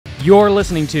You're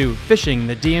listening to Fishing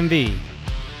the DMV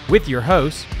with your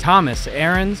hosts, Thomas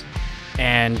Ahrens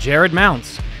and Jared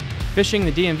Mounts. Fishing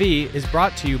the DMV is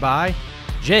brought to you by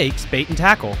Jake's Bait and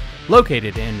Tackle,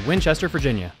 located in Winchester,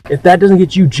 Virginia. If that doesn't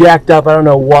get you jacked up, I don't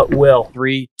know what will.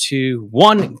 3, 2,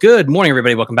 1. Good morning,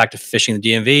 everybody. Welcome back to Fishing the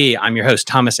DMV. I'm your host,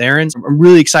 Thomas Ahrens. I'm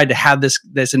really excited to have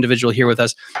this individual here with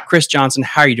us, Kris Johnson.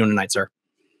 How are you doing tonight, sir?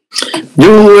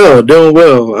 Doing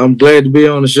well. I'm glad to be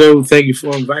on the show. Thank you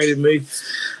for inviting me.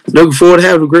 Looking forward to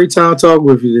having a great time talking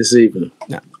with you this evening.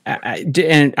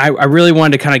 I really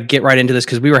wanted to kind of get right into this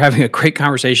because we were having a great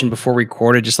conversation before we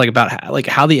recorded, just about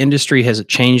how the industry has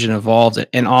changed and evolved,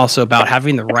 and also about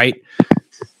having the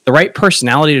right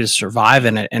personality to survive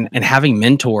in it, and having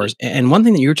mentors. And one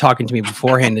thing that you were talking to me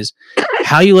beforehand is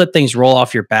how you let things roll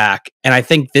off your back. And I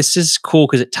think this is cool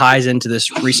because it ties into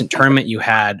this recent tournament you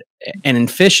had. And in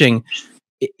fishing,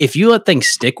 if you let things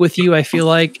stick with you, I feel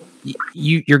like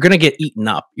you're going to get eaten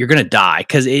up. You're going to die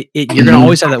because you're going to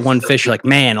always have that one fish. You're like,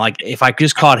 man, if I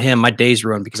just caught him, my day's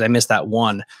ruined because I missed that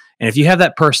one. And if you have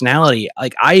that personality,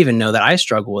 I even know that I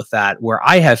struggle with that, where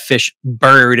I have fish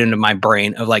buried into my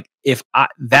brain of if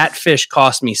that fish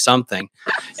cost me something.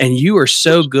 And you are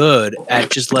so good at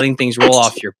just letting things roll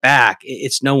off your back.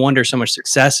 It's no wonder so much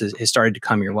success has started to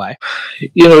come your way.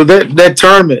 You know, that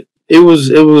tournament, it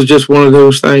was just one of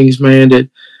those things, man,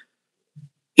 that,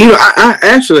 I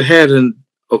actually had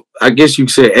I guess you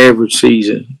could say average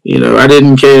season. I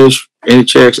didn't cash any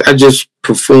checks. I just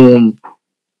performed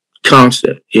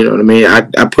constant. You know what I mean?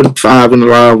 I put 5 in the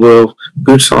live well,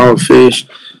 good solid fish.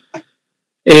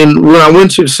 And when I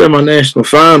went to the semi-national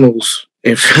finals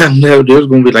and found out there was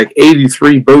going to be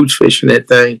 83 boats fishing that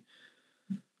thing,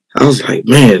 I was like,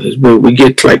 man, we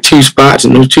get 2 spots,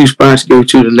 and those 2 spots go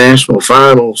to the national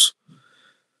finals.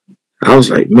 I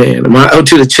was like, man, am I up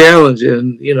to the challenge?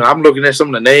 And, I'm looking at some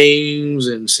of the names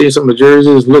and seeing some of the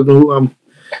jerseys, looking who I'm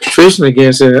fishing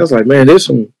against. And I was like, man, there's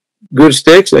some good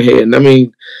stakes ahead. And I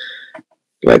mean,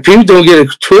 people don't get it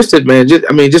twisted, man.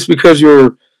 Just because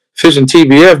you're fishing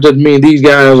TBF doesn't mean these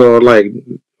guys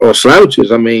are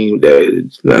slouches. I mean,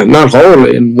 not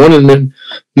hardly. And one of them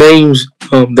names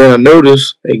that I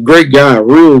noticed, a great guy,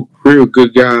 real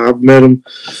good guy. I've met him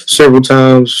several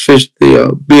times. Fished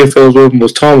the BFLs with him,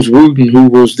 was Thomas Wooten, who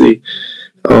was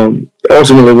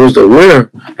ultimately was the winner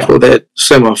for that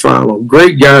semifinal.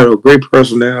 Great guy, great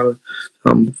personality.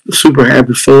 I'm super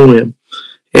happy for him.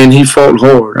 And he fought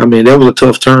hard. I mean, that was a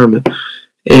tough tournament.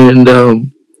 And,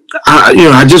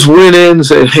 I just went in and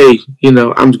said, hey,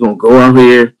 I'm just going to go out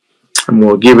here. I'm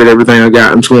going to give it everything I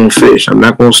got. I'm just going to fish. I'm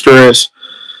not going to stress.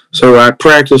 So I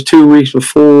practiced 2 weeks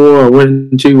before. I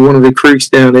went into one of the creeks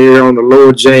down there on the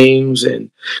Lower James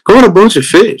and caught a bunch of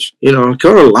fish. I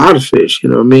caught a lot of fish,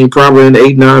 probably in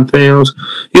 8, 9 pounds.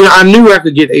 I knew I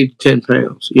could get 8 to 10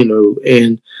 pounds,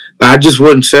 and I just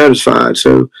wasn't satisfied.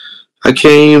 So I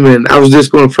came and I was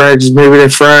just going to practice maybe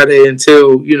that Friday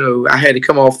until, I had to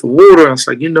come off the water. I was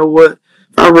like, you know what?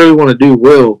 If I really want to do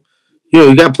well,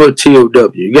 you got to put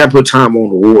TOW. You got to put time on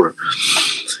the water.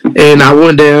 And I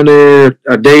went down there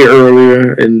a day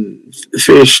earlier and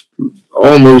fished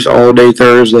almost all day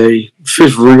Thursday,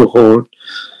 fished real hard.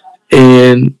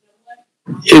 And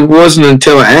it wasn't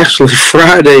until actually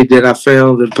Friday that I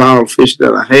found the pile of fish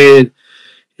that I had.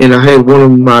 And I had one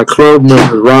of my club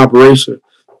members, Rob Racer.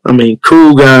 I mean,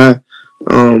 cool guy.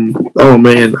 Oh,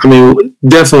 man. I mean,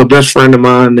 definitely a best friend of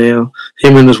mine now.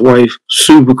 Him and his wife,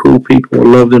 super cool people. I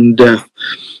love them to death.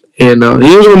 And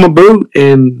he was on my boat,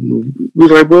 and we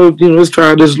were like, well, let's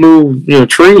try this little,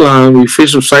 tree line. We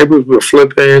fished some cypress with a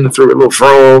flip in, and threw a little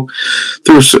frog,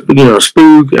 threw a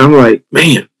spook. And I'm like,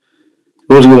 man,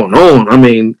 what's going on? I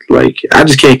mean, I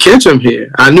just can't catch him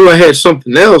here. I knew I had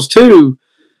something else, too.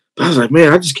 But I was like,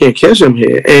 man, I just can't catch him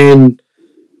here. And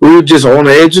we were just on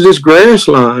the edge of this grass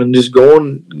line, just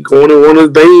going in one of the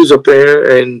bays up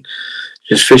there and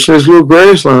just fishing this little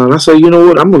grass line. I said, you know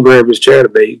what? I'm going to grab this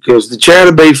chatterbait because the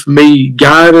chatterbait for me,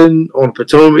 guiding on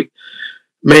Potomac,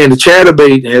 man, the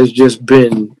chatterbait has just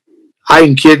been, I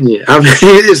ain't kidding you. I mean,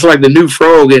 it's like the new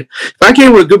frog. And if I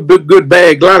came with a good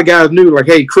bag, a lot of guys knew,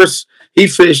 hey, Kris, he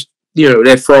fished,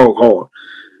 that frog hard.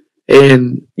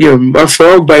 And, my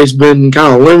frog bait's been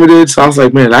kind of limited. So I was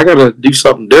like, man, I got to do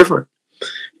something different.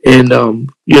 And,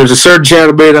 there's a certain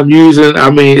chatterbait I'm using. I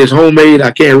mean, it's homemade.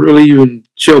 I can't really even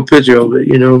show a picture of it,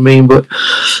 you know what I mean? But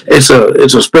it's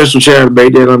a special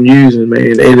chatterbait that I'm using,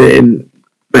 man. And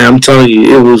man, I'm telling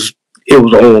you, it was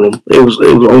on them. It was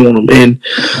on them. And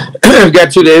I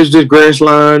got to the edge of this grass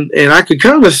line, and I could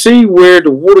kind of see where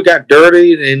the water got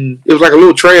dirty, and it was like a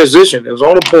little transition. It was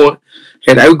on a point,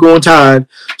 had outgoing tide.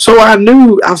 So I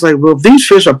was like, well, if these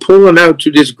fish are pulling out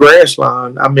to this grass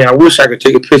line, I mean, I wish I could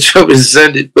take a picture of it and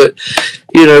send it, but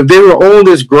you know, they were on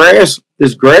this grass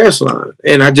line,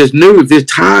 and I just knew if this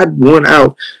tide went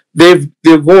out, they're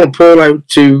going to pull out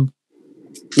to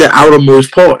the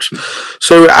outermost parts.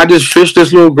 So I just fished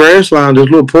this little grass line, this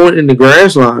little point in the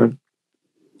grass line,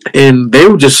 and they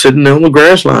were just sitting there on the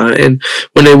grass line. And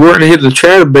when they weren't hitting the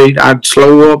chatterbait, I'd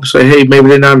slow up and say, hey, maybe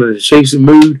they're not in a chasing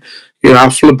mood. You know, I'll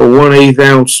flip a 1/8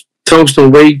 ounce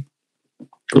tungsten weight,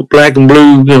 black and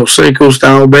blue, you know, Senko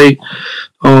style bait.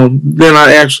 Then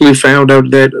I actually found out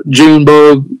that June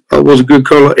bug was a good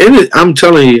color. And I'm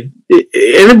telling you,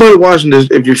 anybody watching this,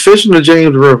 if you're fishing the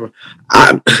James River,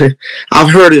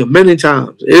 I've heard it many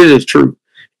times. It is true.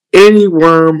 Any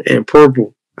worm and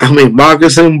purple, I mean,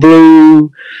 moccasin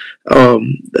blue,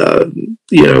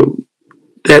 you know,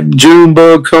 that June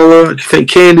bug color, I think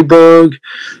candy bug,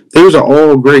 those are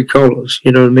all great colors,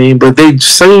 you know what I mean? But they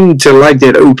seem to like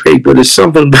that opaque, but there's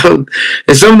something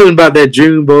about that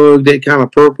June bug, that kind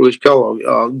of purplish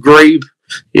color, grape,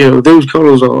 you know, those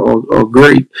colors are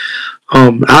great.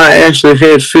 I actually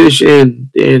had fish in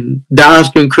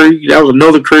Doskin Creek. That was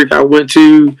another creek I went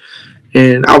to,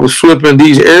 and I was flipping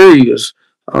these areas.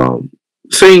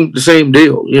 The same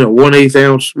deal, you know, 1/8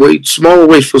 ounce weight, small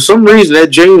weight. For some reason, that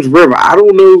James River, I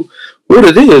don't know what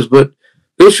it is, but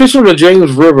those fish on the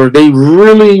James River, they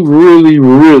really, really,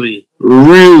 really,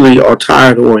 really are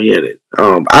tide oriented.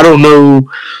 I don't know,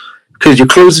 because you're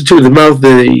closer to the mouth of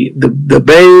the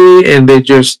bay, and they're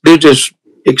just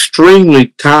extremely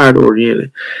tide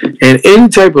oriented. And any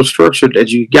type of structure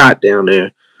that you got down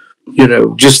there, you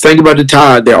know, just think about the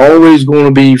tide. They're always going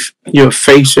to be, you know,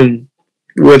 facing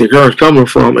where the current's coming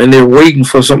from, and they're waiting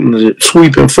for something to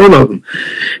sweep in front of them.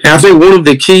 And I think one of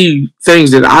the key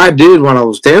things that I did when I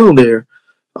was down there,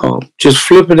 just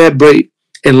flipping that bait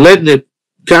and letting it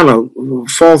kind of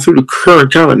fall through the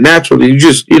current kind of naturally.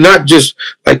 You're not just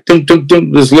like dunk,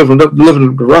 just lifting up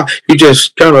the rod. You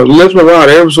just kind of lifting the rod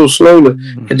ever so slowly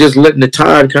and just letting the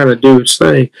tide kind of do its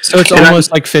thing. So it's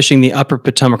almost like fishing the upper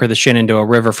Potomac or the Shenandoah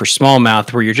River for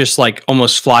smallmouth, where you're just like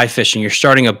almost fly fishing. You're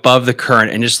starting above the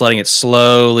current and just letting it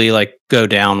slowly like go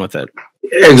down with it.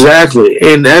 Exactly.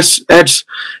 And it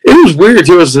was weird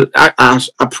to us.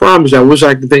 I promise you, I wish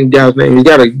I could think of the guy's name. He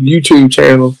got a YouTube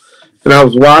channel, and I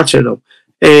was watching him.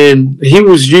 And he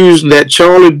was using that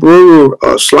Charlie Brewer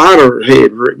slider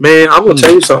head. Man, I'm going to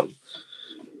tell you something.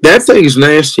 That thing's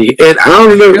nasty. And I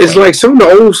don't know, it's like some of the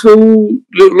old school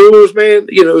lures, man.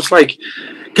 You know, it's like,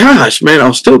 gosh, man,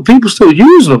 people still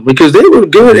using them because they were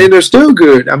good and they're still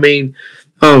good. I mean,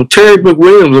 Terry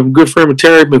McWilliams, I'm a good friend with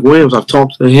Terry McWilliams. I've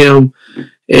talked to him,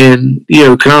 and, you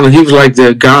know, kind of, he was like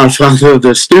the godfather of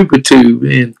the stupid tube.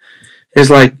 And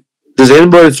it's like, does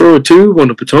anybody throw a tube on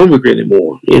the Potomac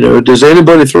anymore? You know, does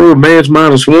anybody throw a man's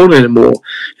 -1 anymore?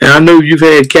 And I know you've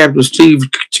had Captain Steve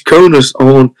Chaconis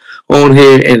on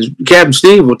here, and Captain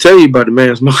Steve will tell you about the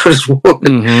man's -1.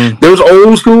 Mm-hmm. Those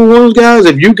old school ones, guys,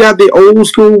 if you got the old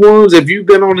school ones, if you've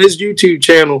been on his YouTube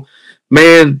channel,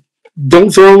 man,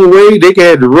 don't throw them away. They can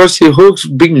have the rusty hooks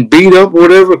being beat up or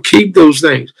whatever. Keep those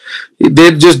things.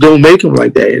 They just don't make them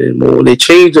like that anymore. They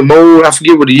changed the mold. I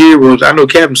forget what the year was. I know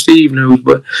Captain Steve knows,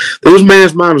 but those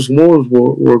man's -1s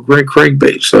were great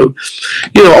crankbaits. So,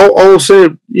 you know, all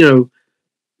said, you know,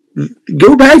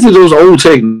 go back to those old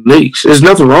techniques. There's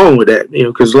nothing wrong with that, you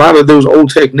know, because a lot of those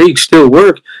old techniques still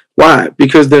work. Why?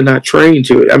 Because they're not trained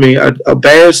to it. I mean, a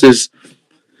bass is,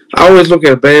 I always look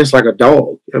at a bass like a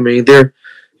dog. I mean,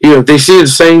 you know, they see the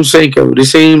same Senko, they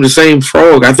see the same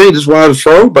frog. I think that's why the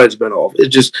frog bite's been off.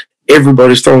 It's just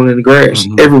everybody's throwing in the grass.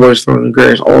 Mm-hmm. Everybody's throwing in the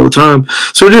grass all the time.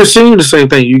 So they're seeing the same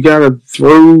thing. You got to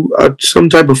throw some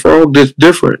type of frog that's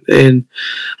different. And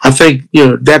I think, you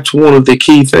know, that's one of the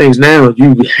key things now.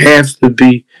 You have to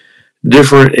be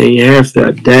different and you have to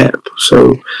adapt.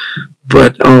 So,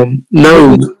 but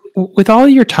no. With all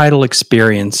your tidal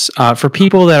experience, for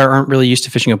people that aren't really used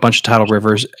to fishing a bunch of tidal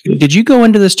rivers, did you go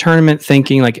into this tournament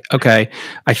thinking like, okay,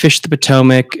 I fished the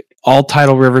Potomac, all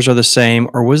tidal rivers are the same,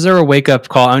 or was there a wake-up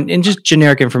call? And just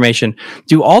generic information,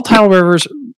 do all tidal rivers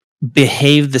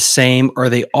behave the same, or are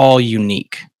they all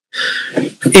unique?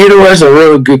 You know, that's a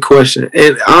really good question.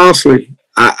 And honestly,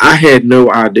 I had no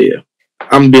idea.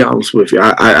 I'm going to be honest with you.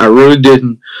 I really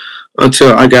didn't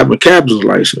until I got my captain's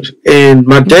license. And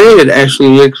my dad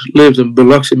actually lives in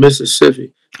Biloxi,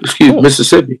 Mississippi.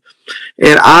 Mississippi.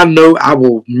 And I know I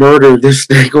will murder this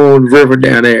thing on the river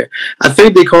down there. I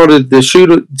think they called it to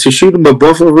shoot him a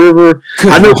Buffalo River.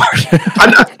 I know.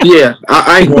 Yeah,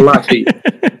 I ain't gonna lie to you.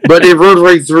 But it runs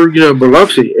right through, you know,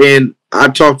 Biloxi. And I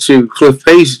talked to Cliff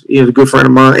Pace, you know, a good friend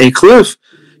of mine. And Cliff,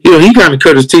 he kind of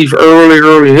cut his teeth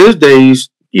early in his days,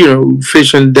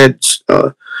 fishing that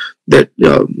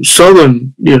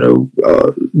southern,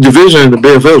 division in the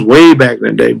BFLs way back in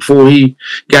the day before he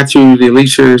got to the Elite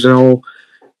Series and all.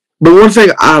 But one thing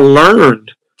I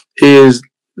learned is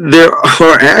there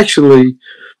are actually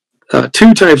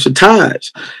two types of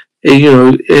tides.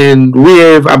 And we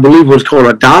have, I believe, what's called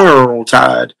a diurnal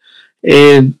tide.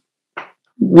 And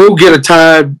we'll get a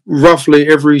tide roughly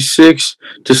every 6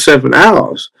 to 7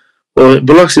 hours. Well, in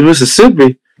Biloxi,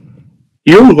 Mississippi,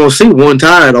 you're only going to see one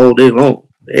tide all day long.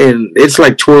 And it's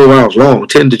like 12 hours long,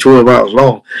 10 to 12 hours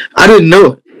long. I didn't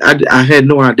know it. I had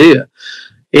no idea.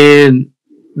 And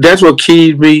that's what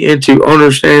keyed me into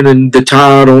understanding the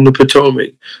tide on the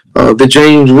Potomac, the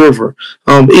James River,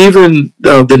 even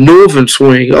the northern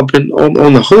swing up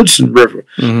on the Hudson River.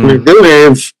 Mm-hmm. I mean, they'll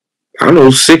have, I don't know,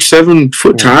 6-7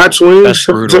 foot tide swings,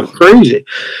 something crazy.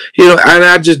 And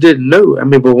I just didn't know. I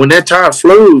mean, but when that tide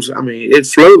flows, I mean, it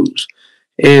flows.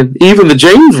 And even the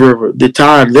James River, the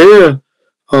tide there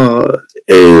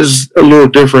is a little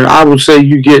different. I would say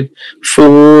you get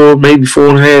 4, maybe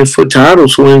 4.5 foot tidal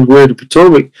swings, where the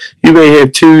Potomac, you may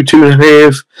have 2,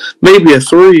 2.5, maybe a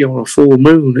 3 on a full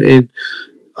moon.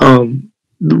 And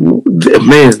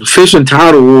man, fishing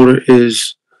tidal water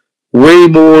is way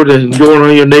more than going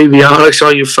on your Navionics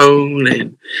on your phone.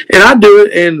 And I do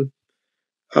it, and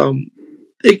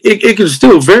it can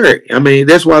still vary. I mean,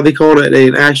 that's why they call it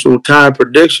an actual tide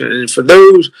prediction. And for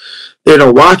those that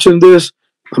are watching this,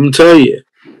 I'm going to tell you,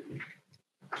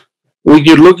 when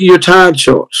you look at your tide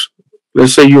charts,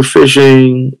 let's say you're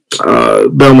fishing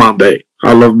Belmont Bay.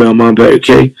 I love Belmont Bay,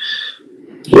 okay?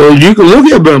 Well, you can look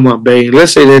at Belmont Bay, and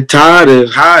let's say that tide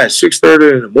is high at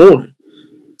 6:30 in the morning.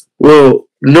 Well,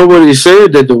 nobody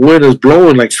said that the wind is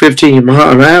blowing like 15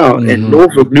 miles an hour in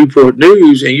Norfolk, Newport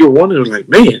News, and you're wondering, like,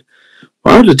 man,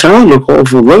 why does the tide look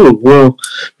awful low? Well,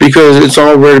 because it's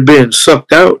already been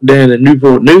sucked out down in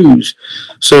Newport News.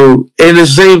 So, and the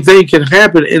same thing can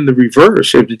happen in the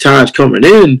reverse. If the tide's coming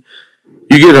in,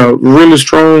 you get a really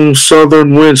strong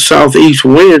southern wind, southeast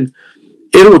wind,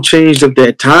 it'll change up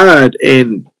that tide,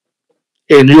 and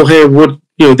you'll have what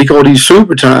they call these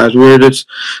super tides, where it's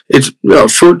a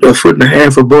foot and a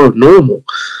half above normal.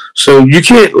 So you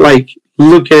can't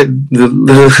look at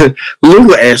the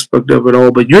little aspect of it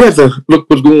all, but you have to look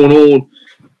what's going on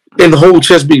in the whole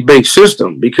Chesapeake Bay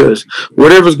system, because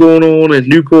whatever's going on in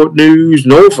Newport News,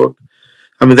 Norfolk,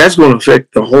 I mean, that's going to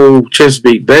affect the whole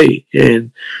Chesapeake Bay.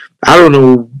 And I don't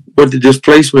know what the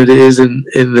displacement is in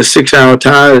the 6-hour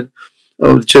tide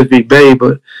of the Chesapeake Bay,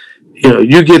 but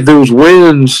you get those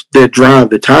winds that drive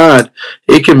the tide,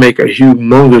 it can make a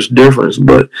humongous difference.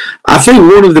 But I think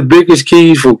one of the biggest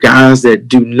keys for guys that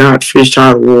do not fish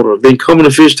tidal water, then coming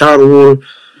to fish tidal water,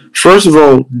 first of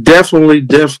all, definitely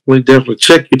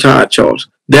check your tide charts.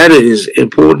 That is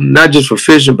important, not just for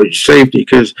fishing, but your safety.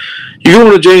 Because you go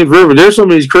on the James River, there's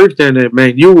some of these creeks down there,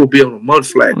 man, you will be on a mud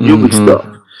flat. You'll be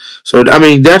stuck. So, I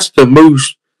mean, that's the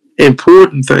most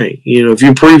important thing. If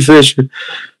you're pre-fishing,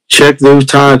 check those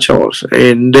tide charts.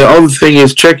 And the other thing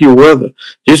is check your weather.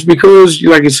 Just because,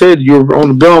 like I said, you're on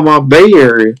the Belmont Bay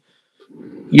area,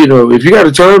 if you got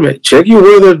a tournament, check your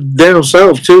weather down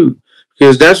south too,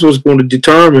 because that's what's going to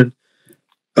determine,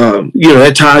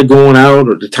 that tide going out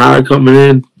or the tide coming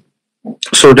in.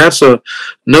 So that's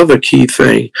another key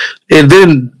thing. And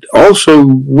then also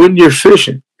when you're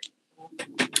fishing,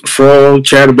 fall,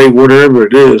 chatterbait, whatever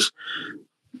it is,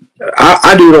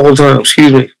 I do it all the time.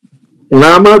 Excuse me. When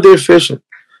I'm out there fishing,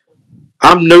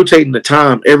 I'm notating the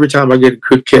time every time I get a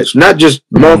good catch. Not just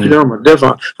marking down my depth.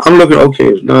 I'm looking, okay,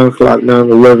 it's 9 o'clock,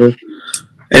 9:11.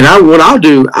 And what I'll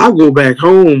do, I'll go back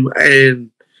home and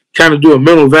kind of do a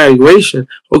mental evaluation.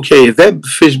 Okay, if that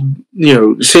fish,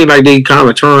 seemed like they kind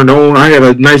of turned on, I had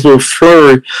a nice little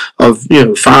flurry of,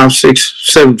 5,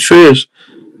 6, 7 fish.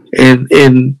 And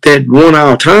in that 1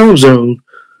 hour time zone,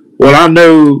 well, I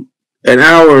know an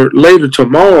hour later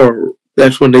tomorrow,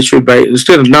 that's when they should bite.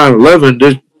 Instead of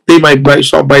 9:11, they might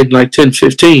start biting like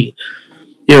 10:15.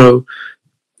 It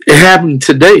happened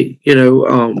today.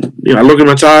 I look at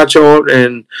my tide chart,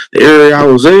 and the area I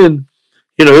was in,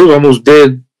 it was almost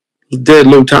dead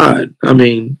low tide. I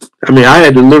mean, I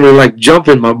had to literally jump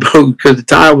in my boat because the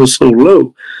tide was so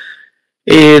low.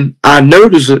 And I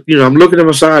noticed that, I'm looking at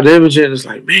my side image, and it's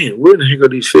like, man, where the heck are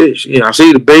these fish? I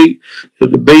see the bait.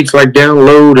 The bait's down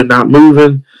low and not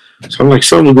moving. So I'm like,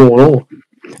 something's going on.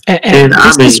 And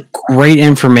this is great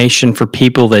information for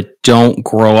people that don't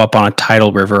grow up on a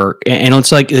tidal river. And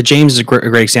it's like the James is a great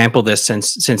example of this,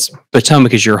 since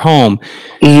Potomac is your home.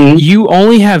 You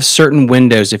only have certain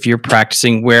windows if you're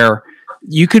practicing where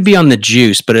you could be on the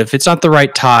juice, but if it's not the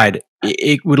right tide,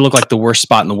 it would look like the worst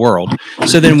spot in the world.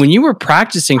 So then when you were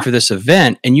practicing for this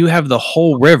event and you have the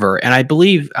whole river, and I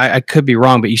believe I could be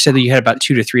wrong, but you said that you had about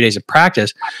 2 to 3 days of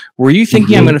practice. Were you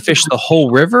thinking I'm going to fish the whole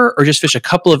river or just fish a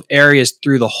couple of areas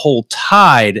through the whole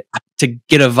tide to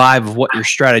get a vibe of what your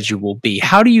strategy will be?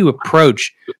 How do you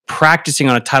approach practicing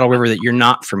on a tidal river that you're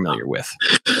not familiar with?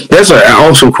 That's an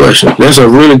awesome question. That's a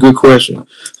really good question.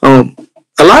 A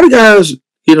lot of guys,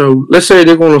 let's say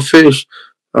they're going to fish.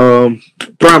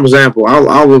 Prime example,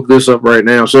 I'll look this up right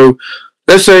now. So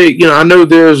let's say, I know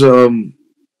there's a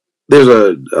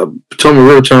Potomac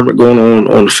River tournament going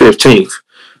on the 15th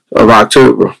of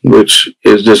October, which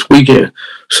is this weekend.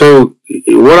 So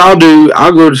what I'll do,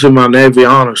 I'll go to my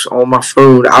Navionics on my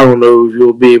phone. I don't know if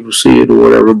you'll be able to see it or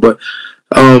whatever, but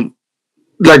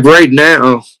like right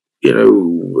now, let's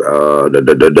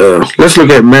look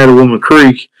at Mattawoman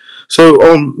Creek. So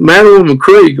on Mattawoman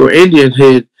Creek or Indian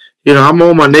Head, I'm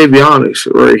on my Navionics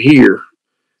right here.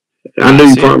 I know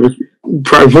you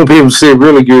probably won't be able to see it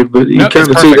really good, but you kind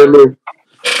of see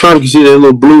that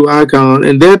little blue icon,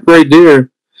 and that right there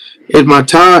is my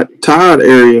tide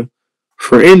area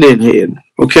for Indian Head.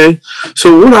 Okay,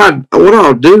 so what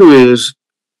I'll do is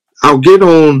I'll get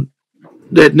on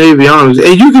that Navionics,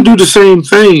 and you can do the same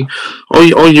thing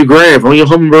on your graph, on your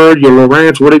Humminbird, your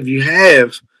Lowrance, whatever you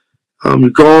have, your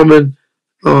Garmin,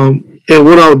 and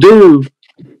what I'll do,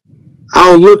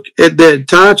 I'll look at that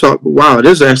tide chart. Wow,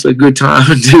 this is actually a good time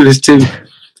to do this too.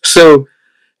 So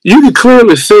you can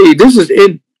clearly see this is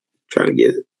trying to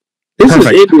get it. This is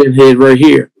Indian Head right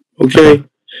here. Okay.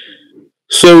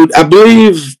 So I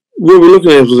believe what we're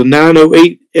looking at was a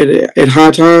 9:08 at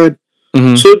high tide.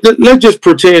 Mm-hmm. So let's just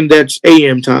pretend that's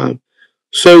AM time.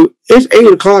 So it's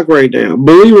 8 o'clock right now.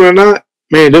 Believe it or not,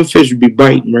 man, them fish would be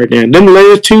biting right now. Them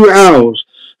last 2 hours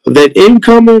of that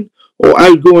incoming or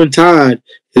outgoing tide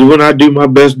is when I do my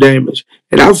best damage.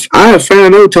 And I have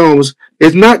found out, Thomas,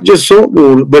 it's not just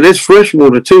saltwater, but it's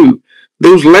freshwater too.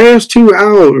 Those last 2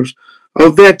 hours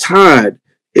of that tide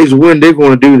is when they're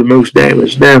going to do the most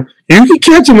damage. Now, you can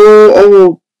catch them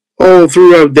all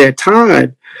throughout that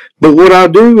tide, but what I'll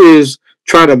do is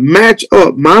try to match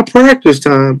up my practice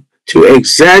time to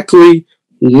exactly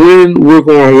when we're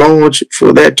going to launch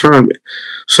for that tournament.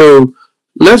 So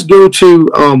let's go to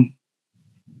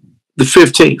the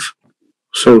 15th.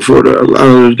 So for a lot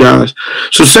of those guys.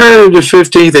 So Saturday the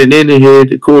 15th at Indian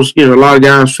Head, of course, a lot of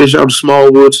guys fish out of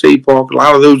Smallwood State Park. A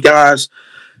lot of those guys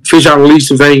fish out of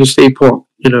Leesonvania State Park.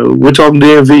 We're talking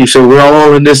DMV, so we're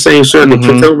all in this same circle.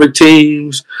 Potomac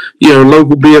teams,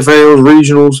 local BFLs,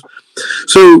 regionals.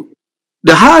 So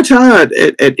the high tide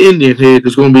at Indian Head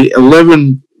is going to be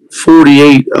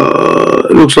 11:48.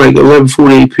 It looks like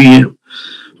 11:48 p.m.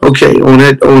 Okay, on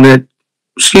that.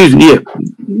 Excuse me,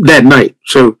 that night.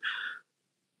 So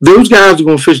those guys are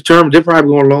going to fish the tournament. They're probably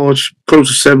going to launch close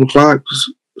to 7 o'clock.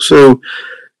 So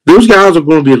those guys are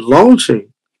going to be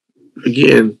launching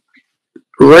again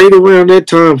right around that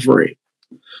time frame.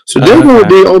 So they're going to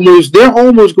be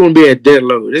almost going to be at dead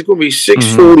load. It's going to be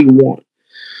 6:41.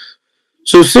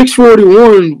 So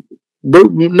 6:41,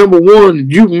 number one,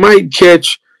 you might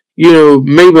catch,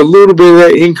 maybe a little bit of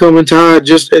that incoming tide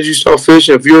just as you start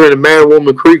fishing if you're in the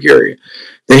Mattawoman Creek area.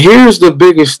 Now, here's the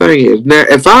biggest thing is, now,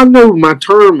 if I know my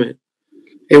tournament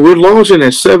and we're launching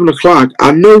at 7 o'clock,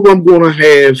 I know I'm going to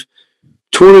have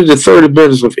 20 to 30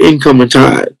 minutes of incoming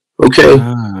tide. Okay?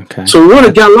 Okay. So a lot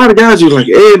of guys are like,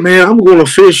 hey, man, I'm going to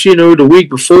fish, the week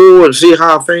before and see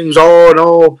how things are and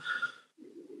all.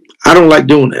 I don't like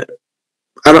doing that.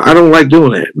 I don't like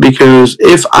doing that because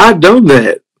if I done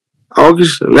that,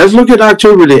 August, let's look at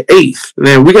October the 8th.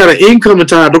 Now, we got an incoming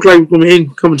tide. Look like we're going to be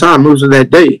incoming tide most of that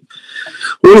day.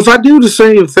 Well, if I do the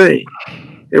same thing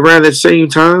around that same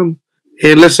time,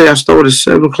 and let's say I start at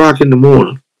 7 o'clock in the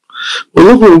morning, well,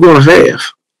 look what we're going to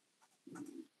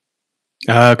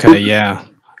have. Okay, yeah.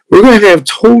 We're going to have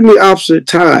totally opposite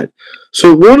tide.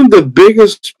 So one of the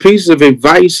biggest pieces of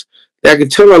advice that I can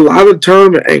tell a lot of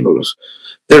tournament anglers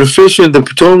that are fishing the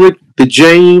Potomac, the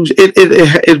James,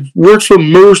 it works for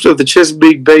most of the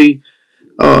Chesapeake Bay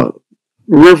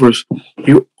rivers.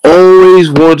 You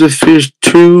always want to fish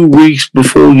 2 weeks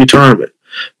before your tournament,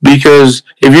 because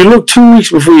if you look 2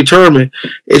 weeks before your tournament,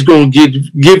 it's going to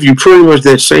give you pretty much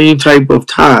that same type of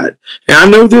tide. And I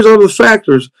know there's other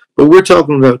factors, but we're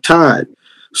talking about tide.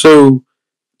 So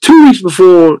 2 weeks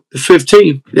before the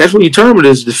 15th, that's when your tournament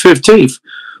is, the 15th.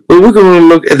 Well, we're going to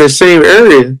look at the same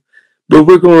area, but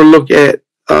we're going to look at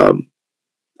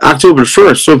October the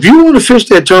 1st. So if you want to fish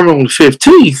that tournament on the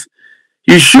 15th,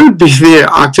 you should be there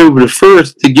October the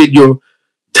 1st to get your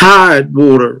tide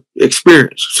water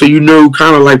experience. So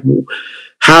kind of like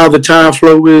how the tide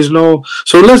flow is and all.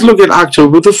 So let's look at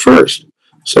October the 1st.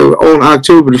 So on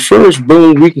October the 1st,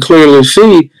 boom, we can clearly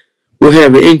see we'll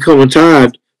have an incoming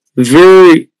tide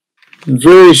very,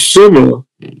 very similar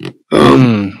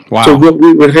to what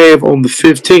we would have on the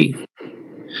 15th.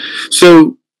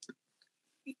 So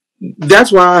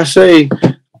that's why I say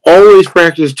always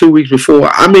practice 2 weeks before.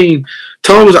 I mean,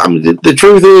 Thomas, the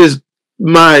truth is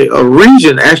my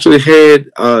region actually had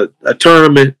a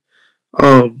tournament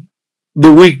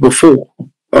the week before,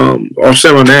 or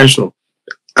semi-national.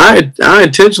 I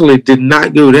intentionally did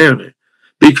not go down there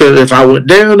because if I went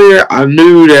down there, I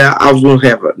knew that I was going to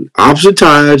have opposite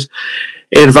tides,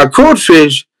 and if I caught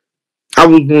fish, I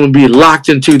was going to be locked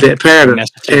into that pattern,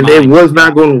 and it was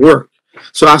not going to work.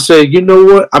 So I said, you know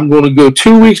what? I'm going to go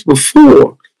 2 weeks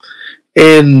before.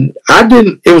 And I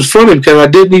didn't, it was funny because I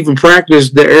didn't even practice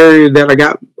the area that I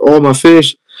got all my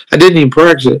fish. I didn't even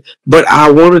practice it. But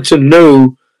I wanted to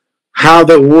know how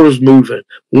that water's moving.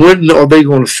 When are they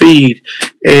going to feed?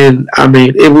 And I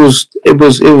mean, it was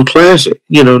classic.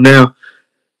 You know, now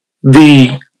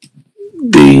the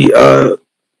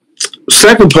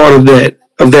second part of that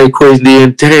equation, the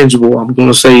intangible, I'm going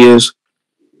to say is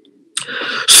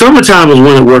summertime is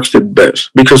when it works the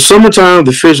best because summertime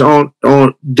the fish aren't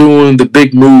doing the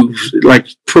big moves like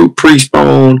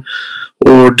pre-spawn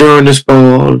or during the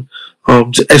spawn,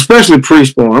 especially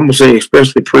pre-spawn. I'm gonna say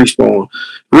especially pre-spawn.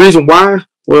 The reason why,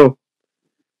 well,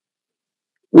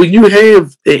 when you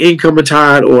have an incoming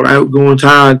tide or an outgoing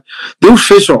tide, those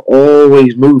fish are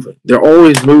always moving. They're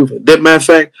always moving. That matter of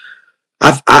fact,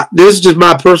 this is just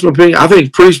my personal opinion. I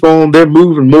think pre-spawn they're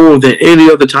moving more than any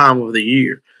other time of the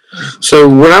year. So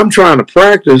when I'm trying to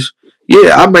practice,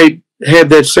 yeah, I may have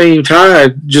that same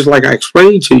tide, just like I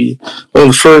explained to you, on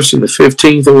the 1st and the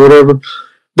 15th or whatever.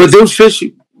 But those fish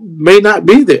may not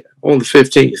be there on the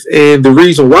 15th. And the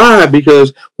reason why,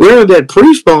 because we're in that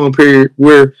pre-spawn period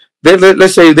where,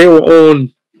 let's say they were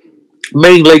on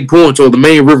main lake points or the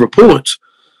main river points.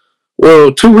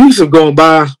 Well, 2 weeks have gone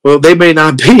by. Well, they may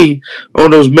not be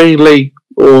on those main lake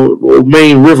or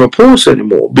main river points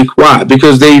anymore. Why?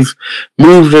 Because they've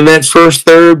moved in that first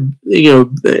third,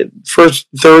 first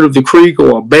third of the creek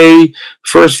or a bay,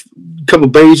 first couple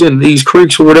of bays in these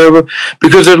creeks or whatever,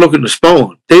 because they're looking to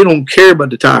spawn. They don't care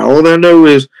about the tide. All they know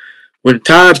is when the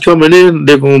tide's coming in,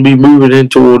 they're going to be moving in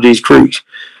toward these creeks.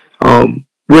 When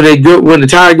the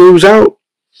tide goes out,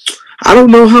 I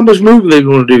don't know how much moving they're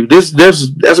going to do.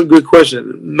 That's a good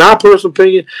question. My personal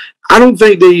opinion, I don't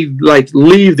think they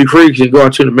leave the creeks and go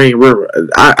out to the main river.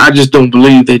 I just don't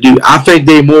believe they do. I think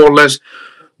they more or less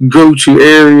go to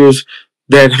areas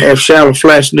that have shallow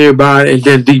flats nearby and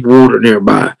then deep water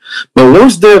nearby. But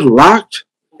once they're locked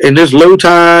and there's low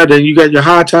tide and you got your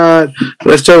high tide,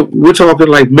 we're talking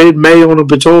like mid-May on the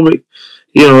Potomac.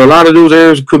 You know, a lot of those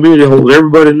areas, community holes,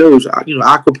 everybody knows,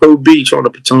 Acapulco Beach on the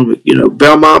Potomac,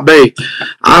 Belmont Bay.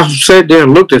 I've sat there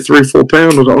and looked at 3-4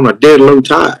 pounders on a dead low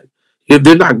tide.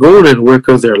 They're not going anywhere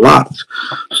because they're locked.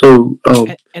 So,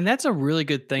 and that's a really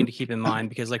good thing to keep in mind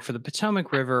because, like, for the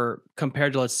Potomac River,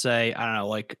 compared to, let's say, I don't know,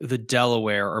 like the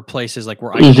Delaware or places like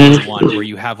where I did one, where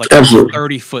you have like a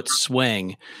 30-foot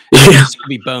swing, it's going to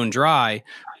be bone dry.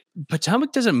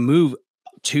 Potomac doesn't move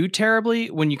too terribly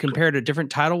when you compare to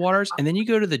different tidal waters. And then you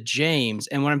go to the James,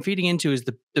 and what I'm feeding into is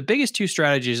the biggest two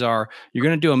strategies are you're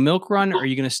going to do a milk run or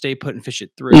you're going to stay put and fish it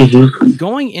through.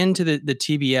 Going into the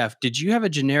TBF, did you have a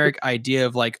generic idea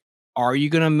of like, are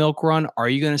you going to milk run? Are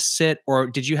you going to sit? Or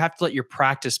did you have to let your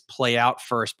practice play out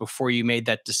first before you made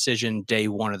that decision day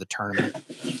one of the tournament?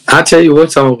 I tell you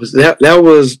what, Thomas, that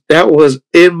was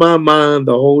in my mind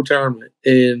the whole tournament.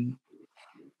 And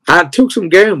I took some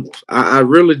gambles. I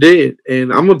really did.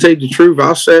 And I'm going to tell you the truth.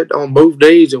 I sat on both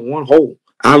days in one hole.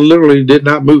 I literally did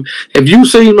not move. If you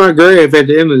see my graph at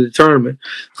the end of the tournament,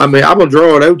 I mean, I'm going to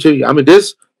draw it out to you. I mean,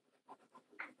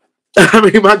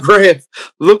 my graph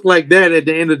looked like that at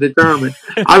the end of the tournament.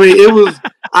 I mean, it was,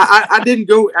 I didn't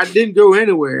go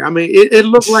anywhere. I mean, it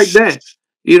looked like that.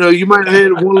 You might have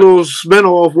had one little spin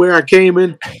off where I came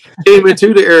into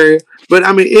the area, but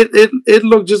I mean, it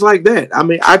looked just like that. I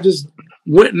mean, I just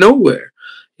went nowhere.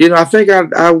 I think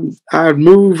I'd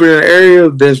move in an area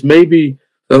that's maybe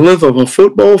the length of a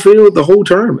football field the whole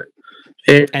tournament.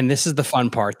 And this is the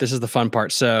fun part.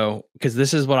 So, because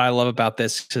this is what I love about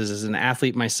this, because as an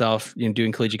athlete myself,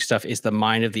 doing collegiate stuff, is the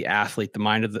mind of the athlete, the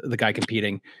mind of the guy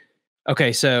competing.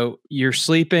 Okay, so you're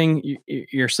sleeping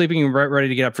and ready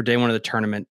to get up for day one of the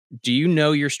tournament. Do you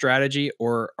know your strategy,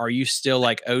 or are you still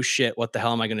like, oh shit, what the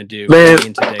hell am I going to do? Man,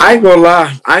 I ain't gonna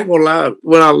lie.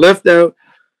 When I left out,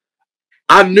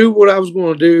 I knew what I was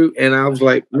going to do, and I was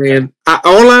like, man,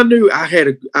 all I knew, I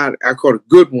caught a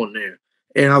good one there.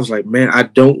 And I was like, man, I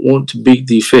don't want to beat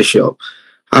these fish up.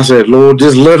 I said, Lord,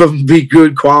 just let them be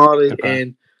good quality. Okay.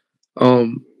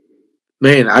 And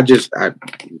man, I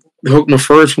hooked my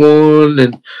first one,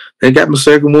 and then got my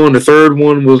second one. The third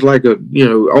one was like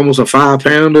almost a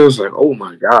 5-pounder. It's like, oh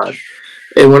my gosh.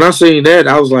 And when I seen that,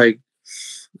 I was like,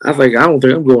 I don't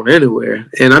think I'm going anywhere.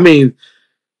 And I mean,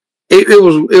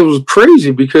 it was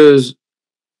crazy because.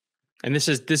 And this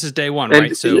is day one,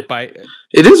 right? So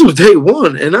this was day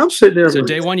one, and I'm sitting there. So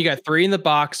day one, you got 3 in the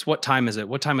box. What time is it?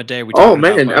 What time of day are we talking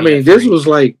about? Oh man, I mean, this was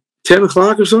like 10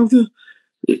 o'clock or something.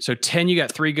 So 10, you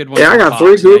got 3 good ones. Yeah, I got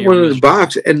 3 good ones in the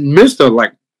box, and missed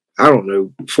like, I don't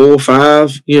know, 4 or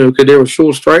 5. Because they were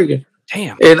short striking.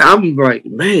 Damn. And I'm like,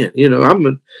 man,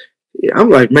 I'm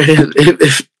like, man,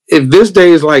 if this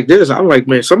day is like this, I'm like,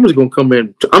 man, somebody's gonna come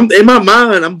in. In my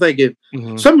mind, I'm thinking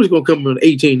somebody's gonna come in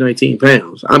 18, 19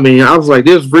 pounds. I mean, I was like,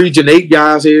 there's region 8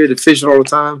 guys here that fish all the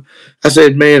time. I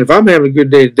said, man, if I'm having a good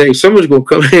day today, somebody's gonna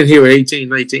come in here at 18,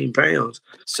 19 pounds.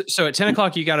 So at 10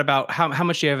 o'clock, you got about how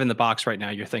much do you have in the box right now?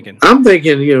 You're thinking? I'm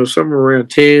thinking, somewhere around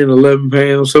 10, 11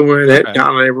 pounds, somewhere in that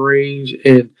kind of range.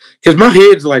 And because my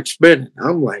head's like spinning,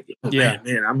 I'm like,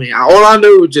 man. I mean, all I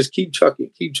know is just keep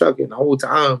chucking the whole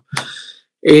time.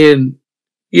 And,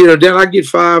 then I get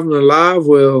 5 in the live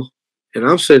well, and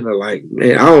I'm sitting there like,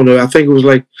 man, I don't know. I think it was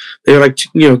like, they're like,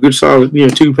 good solid,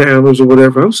 2 pounders or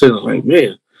whatever. I'm sitting there like,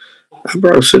 man, I'm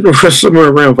probably sitting somewhere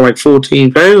around for like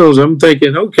 14 pounds. I'm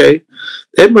thinking, okay,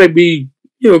 that might be,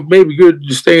 maybe good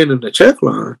to stand in the check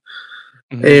line.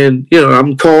 And,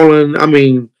 I'm calling, I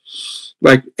mean,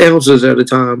 like ounces at a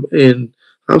time. And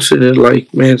I'm sitting there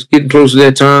like, man, it's getting close to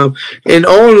that time. And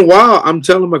all the while, I'm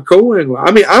telling my co-angler,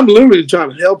 I mean, I'm literally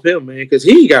trying to help him, man, because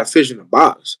he got fish in a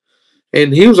box.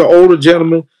 And he was an older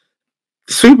gentleman,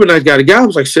 super nice guy. The guy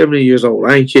was like 70 years old.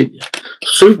 I ain't kidding you.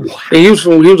 Super. And he was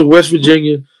in West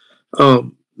Virginia. I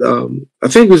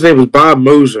think his name was Bob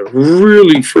Moser.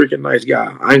 Really freaking nice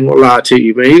guy. I ain't gonna lie to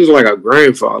you, man. He was like a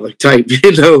grandfather type,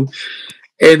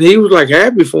 And he was like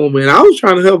happy for me, and I was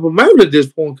trying to help him out at this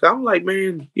point. Cause I'm like,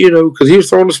 man, because he was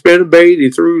throwing a spinner bait.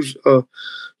 He threw,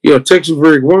 Texas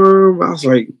rig worm. I was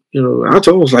like, I told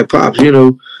him, I was like, Pops,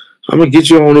 I'm gonna get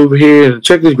you on over here and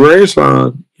check this grass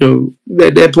line.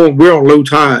 At that point we're on low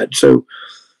tide, so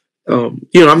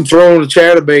I'm throwing the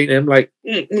chatterbait, and I'm like,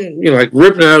 like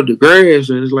ripping out the grass,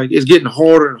 and it's like it's getting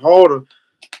harder and harder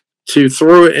to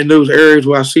throw it in those areas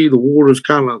where I see the water's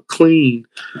kind of clean.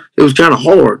 It was kind of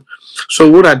hard.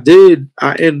 So what I did,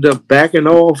 I ended up backing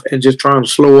off and just trying to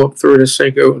slow up through the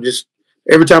Senko. And just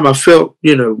every time I felt,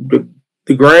 the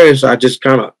grass, I just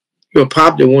kind of,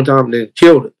 popped it one time and then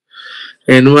killed it.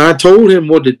 And when I told him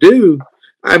what to do,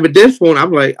 at this point,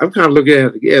 I'm kind of looking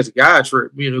at it as a guide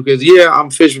trip, because I'm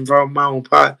fishing from my own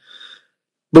pot.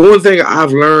 But one thing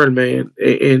I've learned, man,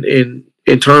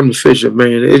 in terms of fishing,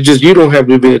 man, it's just you don't have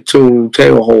to be a total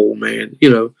tail hole, man,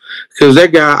 because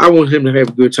that guy, I want him to have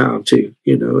a good time too,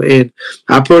 and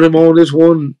I put him on this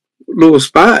one little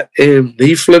spot, and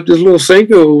he flipped his little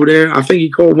Senko over there. I think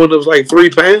he caught one that was like 3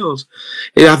 pounds,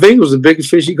 and I think it was the biggest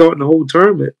fish he caught in the whole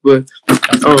tournament. But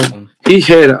he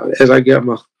had, as I got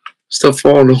my stuff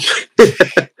falling on.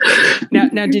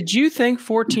 Now, did you think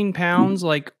 14 pounds,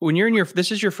 like when you're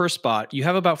this is your first spot, you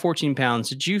have about 14 pounds.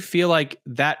 Did you feel like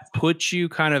that puts you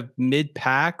kind of mid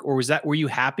pack, or were you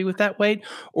happy with that weight,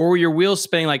 or were your wheels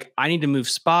spinning like, I need to move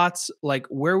spots? Like,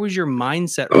 where was your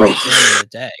mindset right at the end of the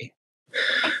day?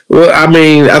 Well, I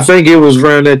mean, I think it was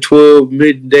around that 12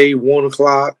 midday, 1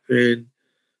 o'clock. And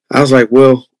I was like,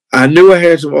 well, I knew I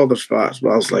had some other spots, but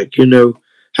I was like,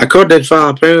 I caught that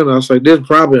 5 pounder. I was like, there's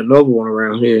probably another one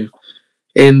around here.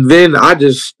 And then I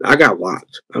got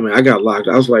locked. I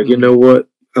was like, you know what?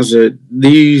 I said,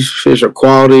 these fish are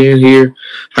quality in here.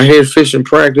 I had fishing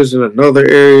practice in another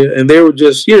area, and they were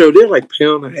just, they're like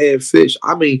pound and a half fish.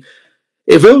 I mean,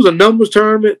 if it was a numbers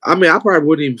tournament, I probably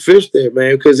wouldn't even fish there,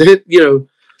 man, because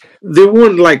there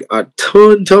wasn't like a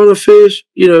ton of fish.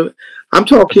 I'm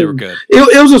talking. They were good.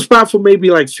 It was a spot for maybe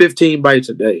like 15 bites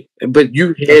a day, but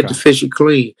you had to fish it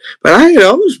clean. But I had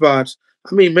other spots.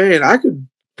 I mean, man, I could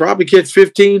probably catch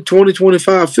 15, 20,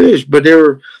 25 fish, but they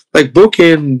were like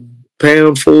bookend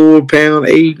pound 4, pound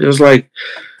 8. And it was like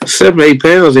 7, 8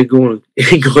 pounds ain't going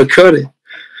to cut it.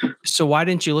 So why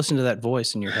didn't you listen to that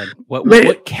voice in your head?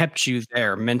 What kept you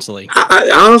there mentally?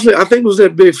 I honestly, I think it was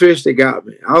that big fish that got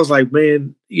me. I was like,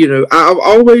 man, I've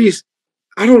always,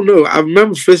 I don't know. I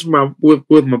remember fishing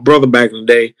with my brother back in the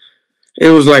day. It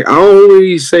was like, I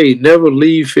always say, never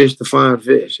leave fish to find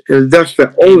fish. And that's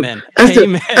the only,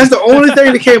 that's the only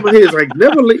thing that came in here. Is like,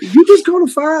 never leave. You just go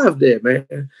to 5 there, man.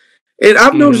 And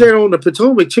I've noticed that on the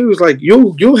Potomac too. It's like,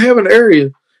 you'll have an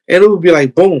area, and it would be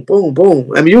like boom, boom,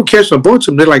 boom. I mean, you'll catch a bunch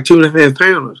of them. They're like 2.5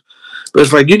 pounders, but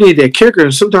it's like you need that kicker.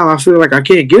 And sometimes I feel like I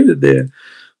can't get it there.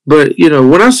 But you know,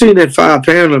 when I seen that 5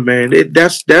 pounder, man,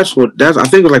 that's I think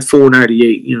it was like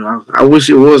 498. You know, I wish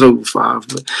it was over 5,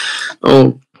 but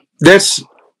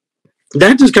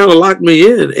that just kind of locked me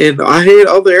in. And I had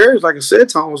other areas, like I said,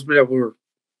 Thomas, they were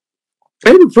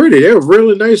pretty. They were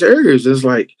really nice areas. It's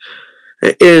like,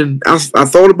 and I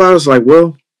thought about it. It's like,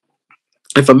 well,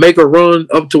 if I make a run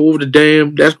up toward the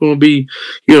dam, that's going to be,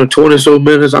 20 or so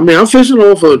minutes. I mean, I'm fishing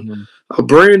off a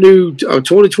brand new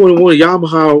 2021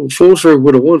 Yamaha full stroke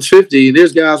with a 150, and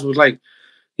this guys was like,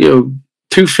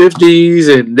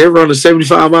 250s, and they're running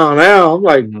 75 mile an hour. I'm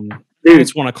like, dude,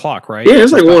 it's 1 o'clock, right? Yeah,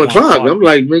 it's like 1 o'clock. I'm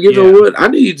like, man, you know what? I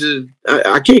need to.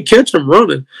 I can't catch them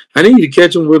running. I need to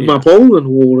catch them with my pole in the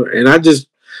water, and I just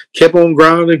kept on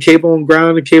grinding, kept on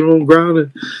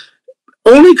grinding.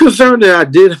 Only concern that I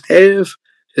did have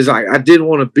is like I didn't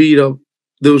want to beat up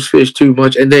those fish too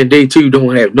much, and then day 2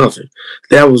 don't have nothing.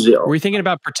 That was it. Were you thinking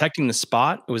about protecting the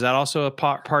spot? Was that also a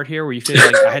part here where you feel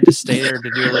like I had to stay there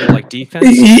to do a little like defense?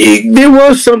 There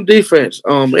was some defense,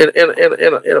 in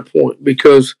a point,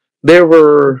 because there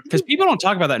were, because people don't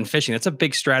talk about that in fishing. That's a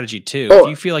big strategy too. Oh, if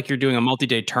you feel like you're doing a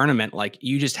multi-day tournament, like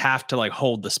you just have to like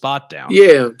hold the spot down.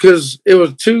 Yeah, because it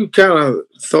was 2 kind of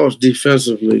thoughts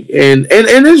defensively, and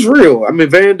it's real. I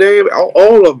mean, Van Dam,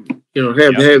 all of them,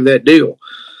 have to have that deal.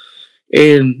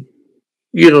 And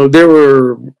there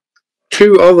were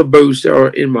 2 other boats that are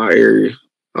in my area.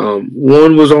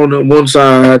 One was on the one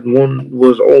side, one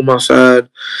was on my side.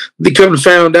 They come to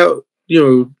find out, at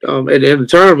the end of the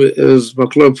tournament, it was my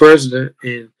club president,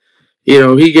 and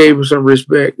he gave him some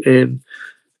respect, and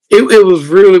it was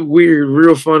really weird,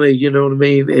 real funny, you know what I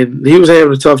mean? And he was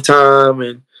having a tough time,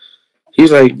 and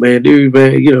he's like, man, dude,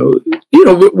 man,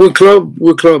 we're club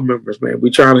members, man. We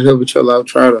try to help each other out,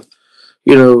 try to,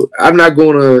 I'm not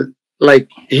going to, like,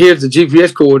 here's the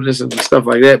GPS coordinates and stuff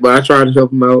like that, but I try to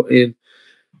help him out. And,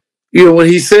 when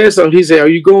he said something, he said, are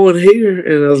you going here?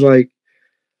 And I was like,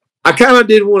 I kind of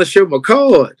didn't want to show my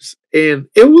cards. And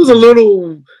it was a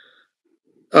little,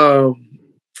 because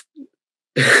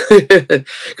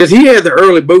he had the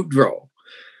early boat draw.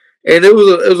 And it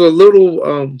was a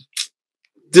little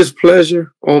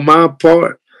displeasure on my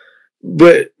part.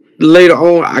 But later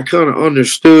on, I kind of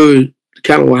understood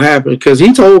kind of what happened, because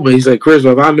he told me, he's like, Kris,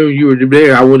 if I knew you were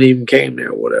there, I wouldn't even came there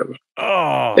or whatever.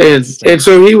 Oh, and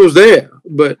so he was there,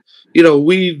 but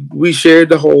we shared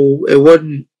the whole. It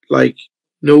wasn't like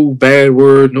no bad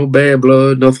word, no bad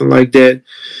blood, nothing like that.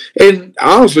 And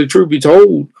honestly, truth be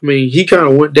told, I mean, he kind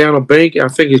of went down a bank. And I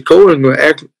think his co-angler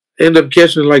ended up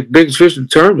catching like biggest fish in the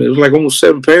tournament. It was like almost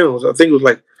 7 pounds. I think it was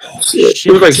like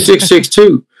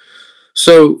 662.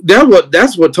 So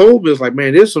that's what told me. It's like,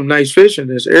 man, there's some nice fish in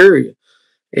this area.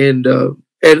 And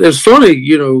it's funny,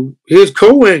 his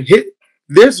co-angler,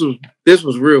 this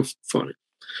was real funny.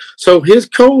 So his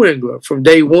co-angler from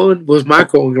day 1 was my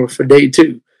co-angler for day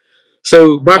 2.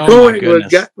 So my co-angler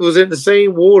was in the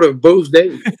same water both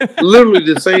days,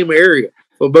 literally the same area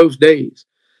for both days.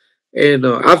 And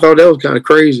I thought that was kind of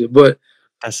crazy. But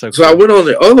that's so cool. I went on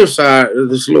the other side of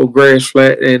this little grass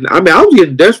flat, and I mean, I was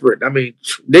getting desperate. I mean,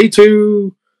 day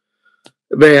 2.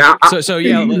 Man, I don't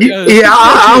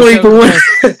even want.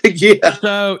 Yeah.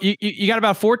 So you got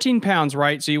about 14 pounds,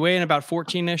 right? So you weigh in about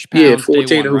 14-ish pounds. Yeah,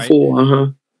 1404.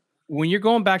 Right? When you're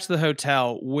going back to the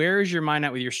hotel, where is your mind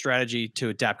at with your strategy to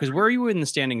adapt? Because where are you in the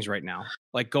standings right now?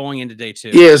 Like going into day 2?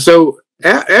 Yeah. So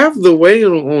after the weigh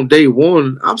in on day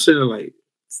 1, I'm sitting there like,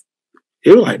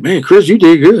 it was like, man, Kris, you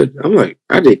did good. I'm like,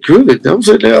 I did good. I'm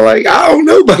sitting there like, I don't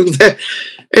know about that.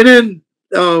 And then,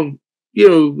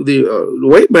 the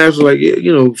weight master was like,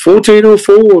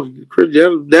 1404, Kris,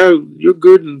 now you're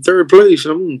good in 3rd place.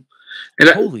 So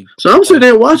I'm sitting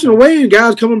there watching the weigh-in,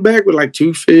 guys coming back with like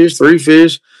 2 fish, 3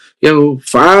 fish,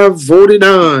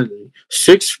 549,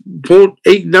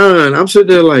 6.89. I'm sitting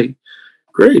there like,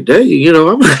 great day.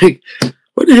 I'm like,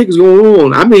 what the heck is going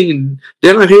on? I mean,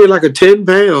 then I hear like a 10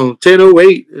 pound,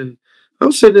 1008, and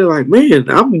I'm sitting there like, man,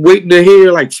 I'm waiting to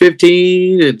hear like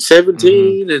 15 and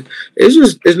 17, and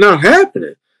it's not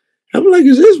happening. I'm like,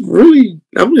 is this really?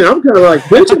 I mean, I'm kind of like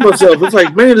pinching myself. It's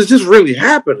like, man, is this really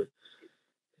happening?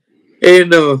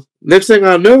 And next thing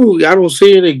I know, I don't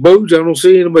see any boats. I don't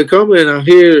see anybody coming. And I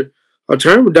hear a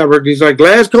tournament director. He's like,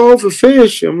 last call for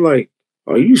fish. I'm like,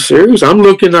 are you serious? I'm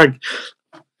looking like,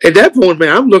 at that point,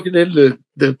 man, I'm looking into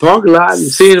the parking lot and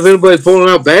seeing if anybody's pulling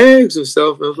out bags and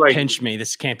stuff. I was like, pinch me.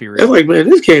 This can't be real. I was like, man,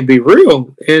 this can't be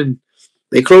real. And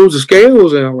they closed the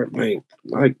scales, and I'm like, man,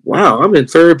 wow, I'm in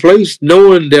 3rd place,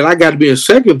 knowing that I got to be in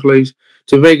 2nd place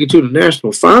to make it to the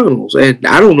national finals. And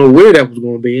I don't know where that was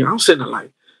going to be. And I'm sitting there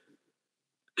like,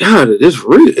 God, is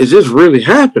this really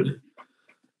happening?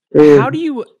 How do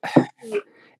you?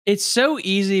 It's so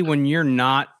easy when you're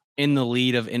not in the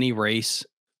lead of any race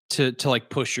to like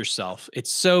push yourself.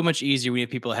 It's so much easier when you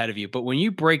have people ahead of you. But when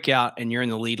you break out and you're in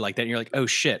the lead like that, and you're like, oh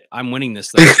shit, I'm winning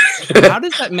this thing. How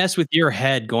does that mess with your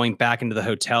head going back into the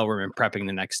hotel room and prepping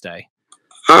the next day?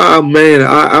 Man,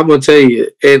 I'm gonna tell you,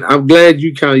 and I'm glad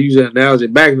you kind of use that analogy.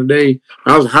 Back in the day,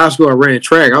 when I was in high school, I ran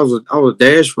track. I was a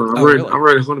dash runner. I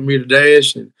ran a 100-meter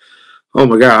dash, and oh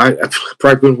my god, I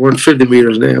probably couldn't run 50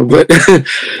 meters now. But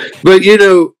but you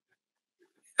know,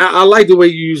 I like the way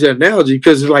you use that analogy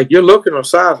because it's like you're looking on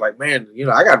sides, like, man, you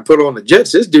know, I got to put on the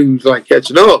jets. This dude's like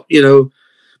catching up, you know.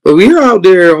 But we're out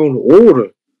there on the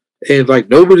water, and like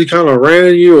nobody kind of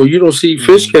around you, or you don't see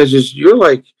fish catches. You're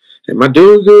like, am I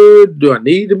doing good? Do I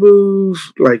need to move?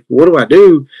 Like, what do I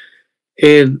do?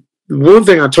 And one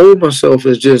thing I told myself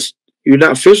is just, you're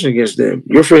not fishing against them.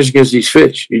 You're fishing against these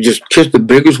fish. You just catch the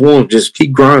biggest one. Just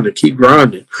keep grinding, keep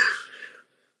grinding.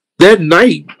 That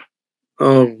night,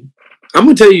 I'm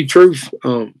going to tell you the truth.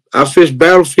 I fished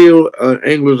Battlefield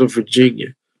Anglers of Virginia.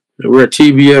 We're a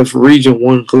TBF Region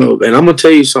 1 club. And I'm going to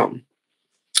tell you something.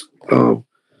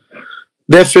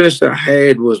 That finish that I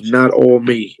had was not all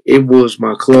me. It was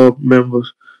my club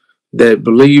members that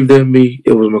believed in me.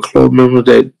 It was my club members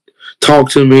that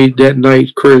talked to me that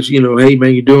night. Kris, you know, hey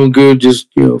man, you're doing good. Just,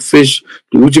 you know, fish,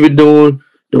 do what you've been doing.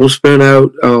 Don't spin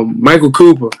out. Michael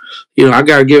Cooper, you know, I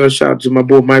gotta give a shout out to my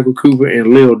boy Michael Cooper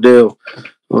and Lil Dell.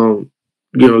 You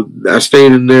know, I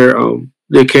stayed in their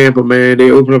camper, man.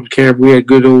 They opened up the camp. We had a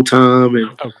good old time,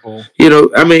 and cool. You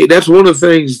know, I mean, that's one of the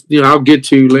things, you know, I'll get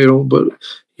to later on, but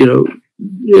you know,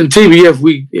 in TBF,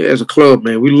 we as a club,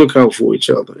 man, we look out for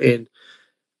each other, and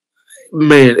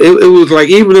man, it was like,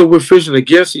 even though we're fishing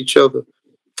against each other,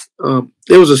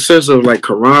 there was a sense of like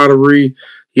camaraderie,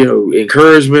 you know,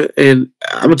 encouragement. And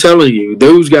I'm telling you,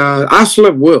 those guys, I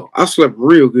slept well. I slept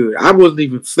real good. I wasn't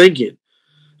even thinking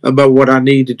about what I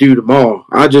need to do tomorrow.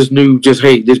 I just knew,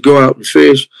 hey, just go out and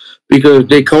fish, because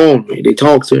they called me, they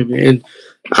talked to me, and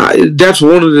that's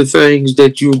one of the things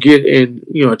that you get in,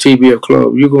 you know, a TBF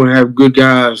club. You're going to have good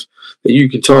guys that you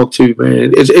can talk to,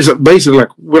 man. It's basically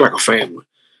like we're like a family.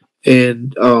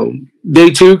 And day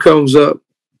 2 comes up,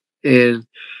 and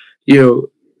you know,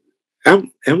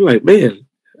 I'm like, man,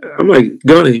 I'm like,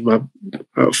 Gunny, my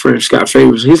friend Scott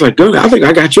Favors. He's like, Gunny, I think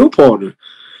I got your partner.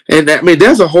 And that, I mean,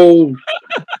 that's a whole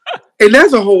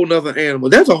nother animal.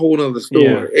 That's a whole nother story.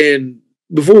 Yeah. And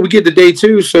before we get to day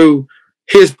 2, so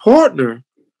his partner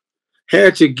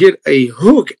had to get a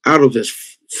hook out of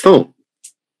his thumb.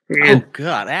 And oh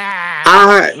God!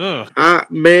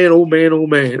 Man, oh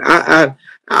man!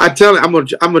 I tell you, I'm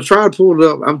gonna try to pull it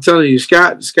up. I'm telling you,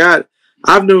 Scott.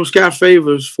 I've known Scott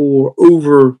Favors for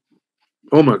over,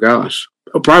 oh my gosh,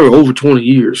 probably over 20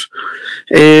 years,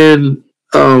 and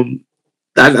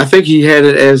I think he had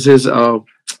it as his what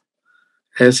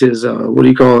do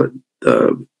you call it,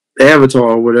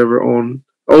 avatar or whatever on.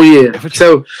 Oh yeah.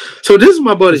 So this is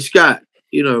my buddy Scott,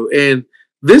 you know, and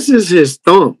this is his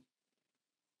thumb.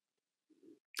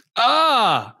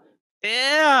 Ah,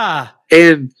 yeah.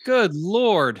 And good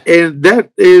Lord. And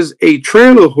that is a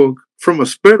trailer hook from a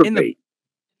spinnerbait.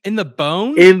 In the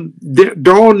bone?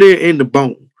 Down there in the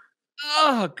bone.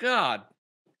 Oh God.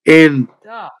 And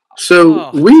so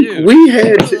we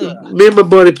had to, me and my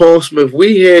buddy Paul Smith,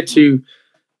 we had to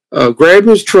grab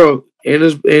his truck and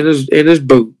his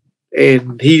boat,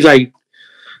 and he like,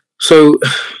 so,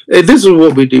 and this is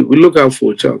what we do. We look out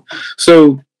for each other.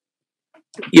 So,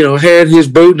 you know, had his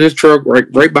boat and his truck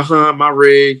right behind my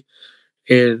rig,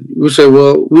 and we said,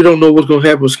 well, we don't know what's going to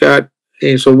happen with Scott.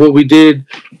 And so what we did,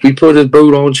 we put his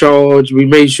boat on charge. We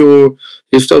made sure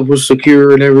his stuff was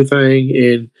secure and everything.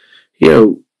 And, you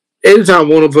know, anytime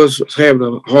one of us was having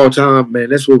a hard time, man,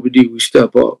 that's what we do. We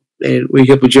step up and we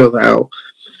help each other out.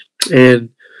 And,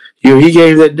 you know, he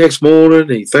came that next morning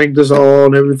and he thanked us all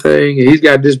and everything. And he's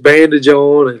got this bandage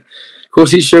on. And, of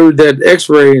course, he showed that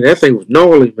x-ray, and that thing was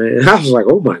gnarly, man. I was like,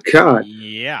 oh, my God.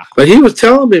 Yeah. But he was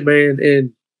telling me, man,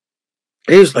 and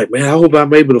he was like, man, I hope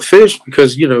I'm able to fish,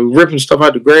 because, you know, ripping stuff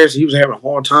out the grass, he was having a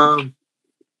hard time.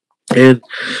 And,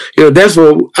 you know, that's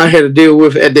what I had to deal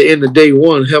with at the end of day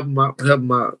 1, helping my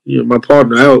you know, my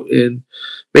partner out and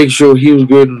making sure he was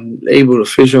good and able to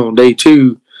fish on day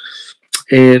 2.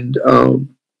 And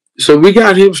so we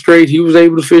got him straight. He was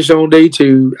able to fish on day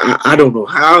 2. I don't know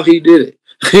how he did it.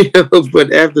 You know,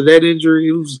 but after that injury,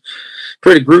 it was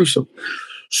pretty gruesome.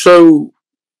 So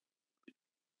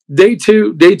day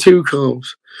two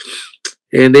comes,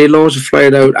 and they launch a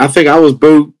flight out. I think I was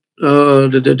boat. I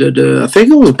think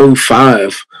it was boat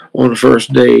 5 on the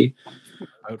first day,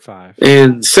 Boat 5.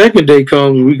 And second day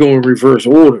comes, we go in reverse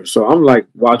order. So I'm like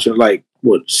watching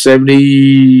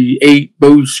 78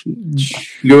 boats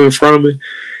go in front of me.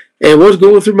 And what's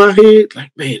going through my head?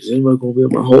 Like, man, is anybody going to be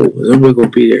in my hole? Is anybody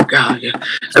going to be there? God, yeah.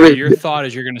 So your thought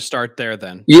is you're going to start there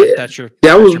then. Yeah,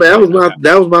 that was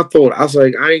my thought. I was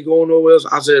like, I ain't going nowhere else.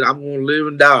 I said, I'm going to live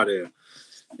and die there.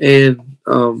 And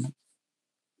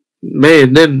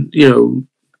man, then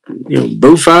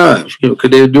boat 5, because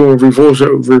they're doing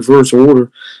reverse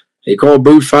order. They call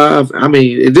boat 5. I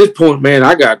mean, at this point, man,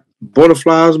 I got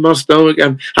butterflies in my stomach.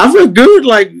 I feel good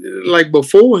like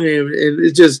beforehand, and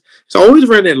it's always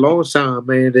around that long time,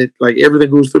 man, that like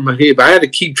everything goes through my head. But I had to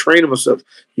keep training myself.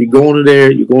 You're going to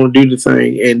there, you're going to do the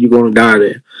thing, and you're going to die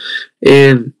there.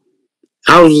 And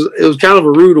it was kind of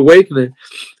a rude awakening.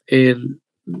 And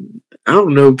I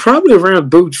don't know, probably around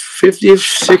boat 50,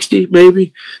 60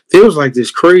 maybe, there was like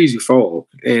this crazy fog.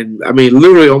 And I mean,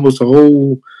 literally almost the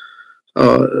whole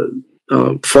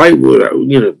flight was,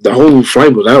 the whole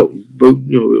flight was out. But,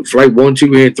 flight 1,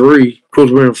 2, and 3. Of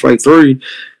course, we're in flight 3.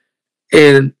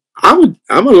 And I'm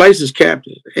a licensed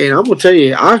captain. And I'm going to tell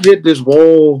you, I hit this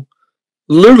wall.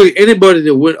 Literally, anybody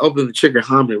that went up in the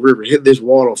Chickahominy River hit this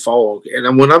wall of fog.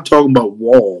 And when I'm talking about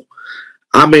wall,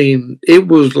 I mean, it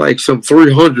was like some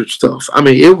 300 stuff. I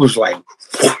mean, it was like,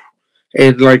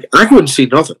 and like, I couldn't see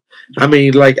nothing. I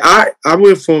mean, like, I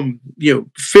went from,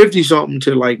 50 something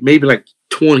to like maybe like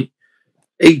 20,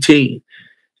 18.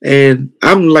 And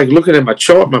I'm like looking at my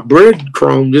chart, my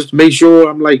breadcrumb, just to make sure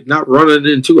I'm like not running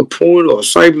into a point or a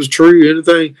cypress tree or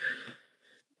anything.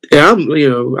 And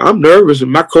I'm nervous.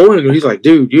 And my co-angler, he's like,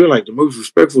 dude, you're like the most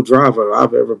respectful driver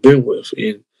I've ever been with.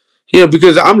 And,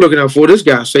 because I'm looking out for this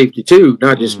guy's safety too,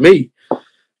 not just me.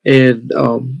 And,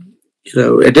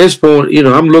 at this point,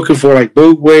 I'm looking for like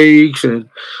boat wakes and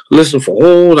listening for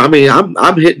horns. I mean,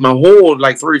 I'm hitting my horn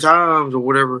like 3 times or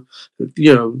whatever,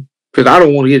 because I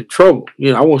don't want to get in trouble.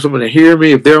 I want someone to hear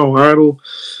me if they're on idle.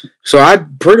 So I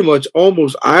pretty much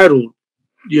almost idled,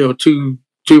 to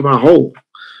my hole.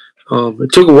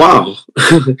 It took a while,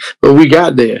 but we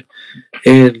got there.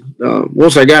 And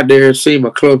once I got there, seeing my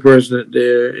club president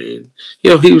there, and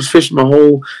he was fishing my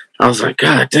hole. I was like,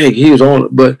 God dang, he was on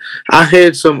it. But I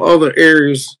had some other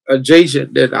areas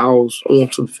adjacent that I was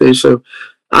on some fish, so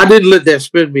I didn't let that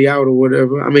spin me out or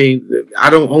whatever. I mean,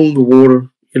 I don't own the water,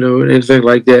 anything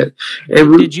like that.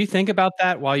 And did you think about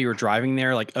that while you were driving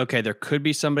there? Like, okay, there could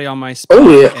be somebody on my spot.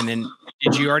 Oh yeah. And then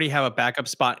did you already have a backup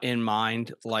spot in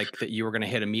mind, like that you were going to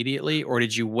hit immediately, or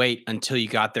did you wait until you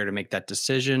got there to make that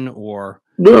decision? Or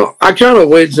no, I kind of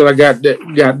waited until I got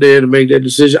there to make that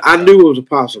decision. I knew it was a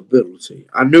possibility.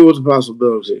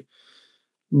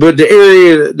 But the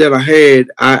area that I had,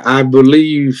 I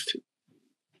believed,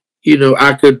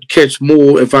 I could catch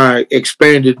more if I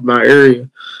expanded my area.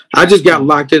 I just got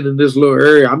locked into this little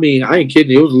area. I mean, I ain't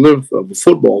kidding you. It was a little of a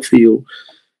football field.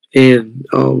 And,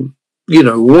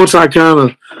 once I kind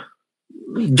of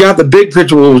got the big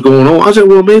picture of what was going on, I said,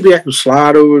 well, maybe I can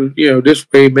slide over, this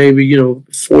way, maybe,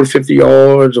 40, 50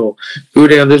 yards, or go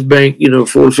down this bank,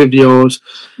 40, 50 yards.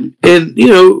 And,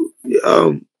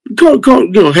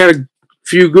 had a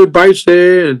few good bites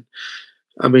there. And,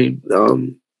 I mean,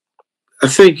 I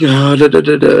think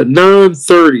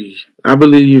 9:30, I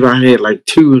believe I had like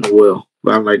 2 in the well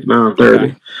by like 9:30.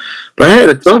 Okay. But I had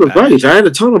a ton of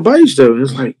bites. Though. And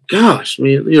it's like, gosh,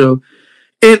 man,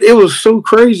 and it was so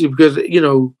crazy because, it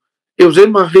was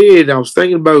in my head. I was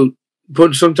thinking about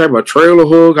putting some type of trailer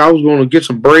hook. I was going to get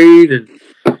some braid and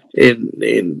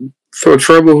throw a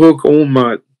treble hook on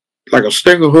like a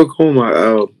stinger hook on my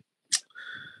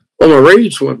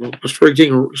raid swimmer, a Straight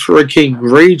King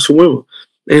raid swimmer.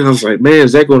 And I was like, man,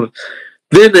 is that going to...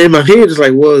 Then in my head, it's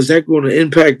like, well, is that going to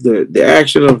impact the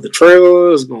action of the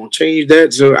trailer? Is it going to change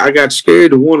that? So I got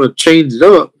scared to want to change it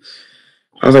up.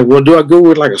 I was like, well, do I go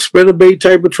with like a spinnerbait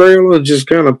type of trailer and just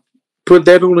kind of put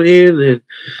that on the end? And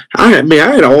I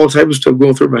had all type of stuff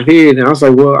going through my head. And I was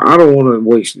like, well, I don't want to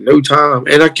waste no time.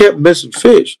 And I kept missing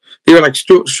fish. They were like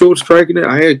short striking it.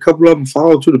 I had a couple of them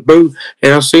fall to the boat,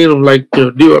 and I seen them like,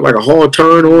 do like a hard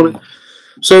turn on it.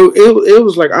 So it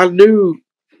was like I knew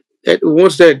that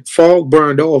once that fog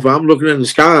burned off, I'm looking in the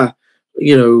sky,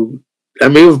 it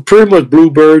was pretty much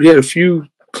bluebird. You had a few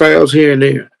clouds here and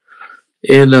there.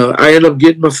 And I ended up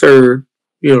getting my third,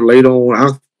 later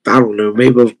on. I don't know,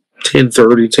 maybe it was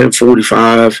 10:30,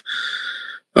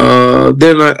 10:45.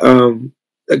 Then I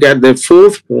got that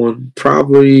fourth one,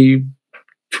 probably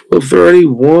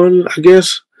 12:31, I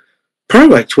guess. Probably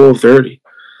like 12:30.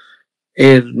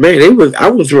 And man, I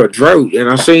went through a drought, and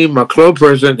I seen my club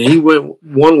president, and he went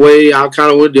one way, I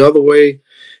kind of went the other way,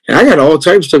 and I got all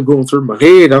types of stuff going through my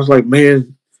head. I was like,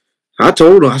 man, I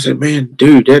told her, I said, man,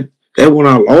 dude, that one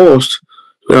I lost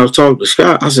when I was talking to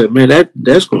Scott, I said, man,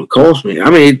 that's going to cost me. I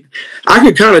mean, I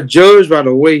could kind of judge by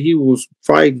the way he was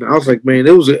fighting. I was like, man,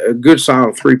 it was a good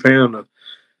solid 3-pounder.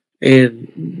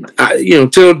 And,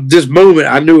 till this moment,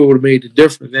 I knew it would have made the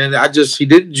difference. And he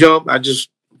didn't jump. I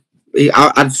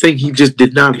think he just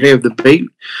did not have the bait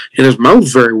in his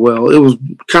mouth very well. It was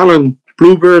kind of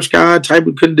bluebird sky type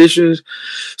of conditions.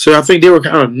 So I think they were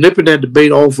kind of nipping that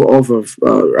debate off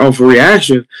of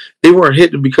reaction. They weren't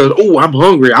hitting because, oh, I'm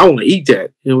hungry, I want to eat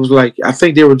that. It was like, I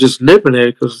think they were just nipping at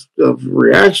it because of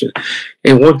reaction.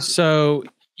 So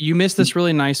you missed this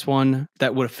really nice one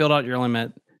that would have filled out your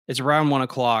limit. It's around 1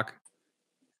 o'clock.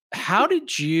 How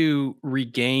did you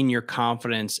regain your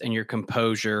confidence and your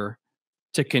composure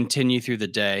to continue through the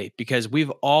day? Because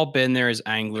we've all been there as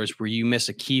anglers where you miss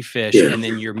a key fish and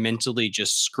then you're mentally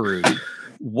just screwed.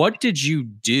 What did you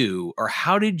do, or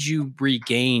how did you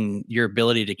regain your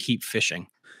ability to keep fishing?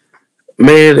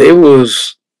 Man, it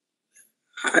was,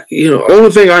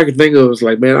 only thing I could think of was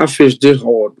like, man, I fished this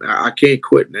hard. I can't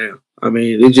quit now. I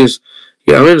mean, it just,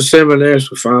 I'm in the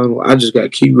semi-national final. I just got to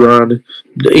keep grinding.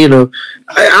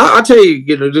 I'll tell you,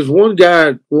 there's one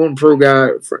pro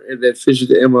guy that fishes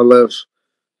the MLFs,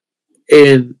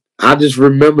 and I just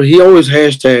remember he always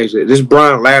hashtags it. This is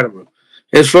Brian Latimer.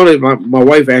 It's funny, my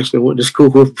wife actually went to school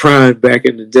with Brian back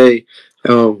in the day.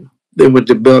 They went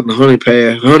to Belton Honey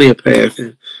Path,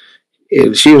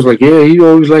 and she was like, yeah, he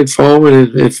always liked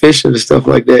farming and fishing and stuff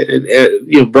like that.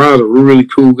 And Brian's a really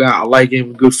cool guy. I like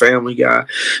him, a good family guy.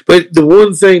 But the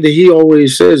one thing that he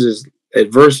always says is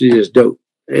adversity is dope.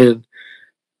 And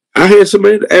I had some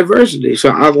adversity.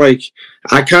 So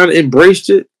I kind of embraced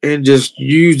it and just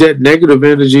used that negative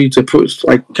energy to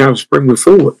kind of spring me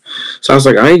forward. So I was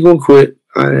like, I ain't going to quit.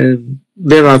 And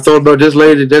then I thought about this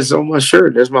lady that's on my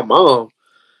shirt. That's my mom.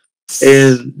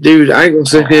 And dude, I ain't going to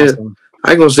sit here.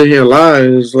 I ain't gonna sit here and lie.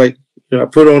 It's like, I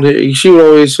put on it. She would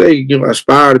always say,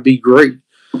 aspire to be great.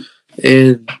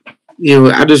 And,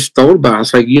 I just thought about it.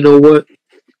 It's like, you know what?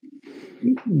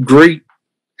 Great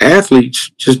athletes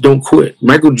just don't quit.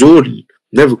 Michael Jordan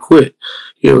never quit.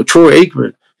 Troy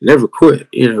Aikman never quit.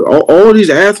 All these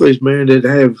athletes, man, that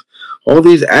have all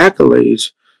these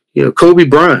accolades, Kobe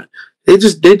Bryant, they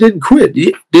didn't quit.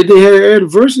 Did they have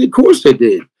adversity? Of course they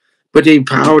did. But they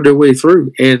powered their way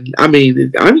through. And, I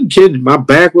mean, I ain't kidding. My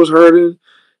back was hurting.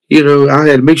 I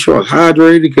had to make sure I was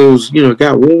hydrated because, it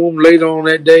got warm later on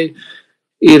that day.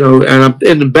 And I'm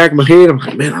in the back of my head, I'm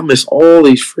like, man, I miss all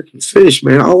these freaking fish,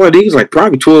 man. All I need is like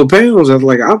probably 12 pounds. I was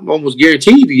like, I'm almost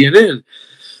guaranteed to get in.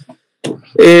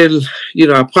 And,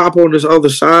 I pop on this other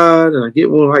side and I get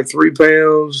one like 3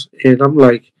 pounds. And I'm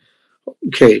like,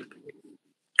 okay,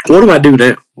 what do I do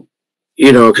now?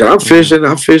 Because I'm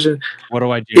fishing. What do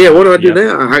I do? Yeah, what do I do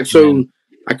now? I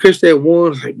catch that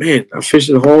one. Like, man, I'm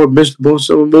fishing hard, missed the bunch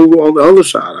of move on the other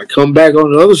side. I come back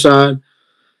on the other side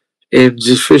and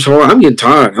just fish hard. I'm getting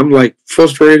tired. I'm like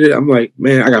frustrated. I'm like,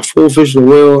 man, I got 4 fish in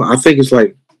the well. I think it's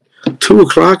like 2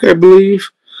 o'clock, I believe.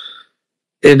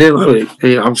 And then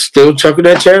I'm still chucking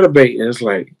that chatterbait. And it's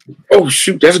like, oh,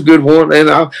 shoot, that's a good one. And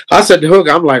I set the hook.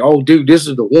 I'm like, oh, dude, this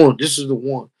is the one. This is the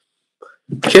one.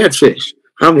 Catfish.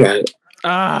 I'm like,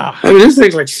 I mean, this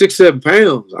thing's like 6-7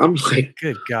 pounds. I'm like,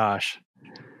 good gosh.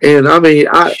 And I mean,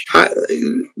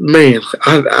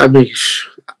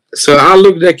 so I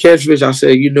looked at that catfish. I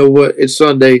said, you know what? It's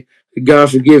Sunday. God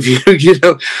forgive you.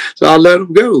 So I let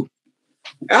him go.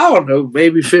 I don't know.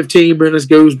 Maybe 15 minutes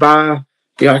goes by.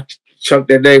 I chuck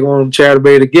that daggone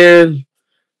chatterbait again.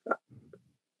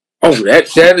 Oh,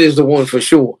 that is the one for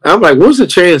sure. I'm like, what's the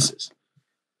chances?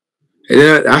 And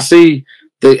then I see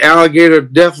the alligator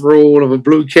death roll of a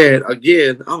blue cat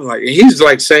again. I'm like, and he's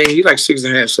like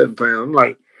 6.5, 7 pounds. I'm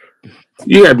like,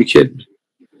 you gotta be kidding me.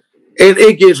 And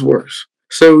it gets worse.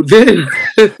 So then,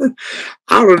 I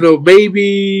don't know,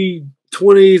 maybe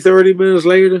 20, 30 minutes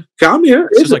later, come here.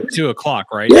 It's like 2 o'clock,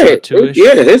 right? Yeah,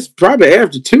 it's probably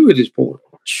after 2 at this point.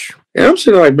 And I'm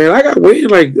sitting like, man, I got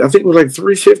weight like, I think it was like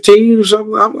 315 or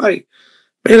something. I'm like,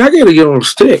 man, I gotta get on a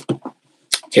stick.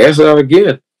 Cast it out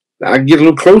again. I get a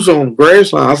little closer on the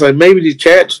grass line. I was like, maybe these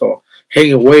cats are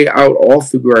hanging way out off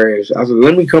the grass. I said,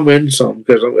 let me come in something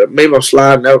because maybe I'm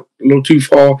sliding out a little too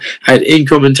far. I had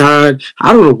incoming tide.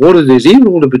 I don't know what it is. Even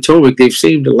on the Potomac, they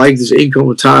seem to like this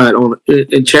incoming tide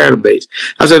in chatterbaits.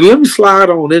 I said, let me slide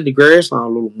on in the grass line a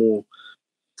little more.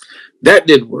 That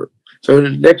didn't work. So the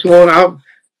next one, I'm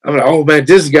like, oh man,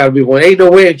 this has got to be one. Ain't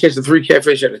no way I catch the 3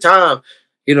 catfish at a time.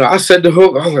 I set the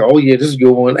hook. I was like, oh, yeah, this is a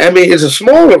good one. I mean, it's a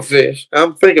smaller fish.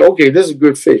 I'm thinking, okay, this is a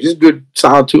good fish. This is good,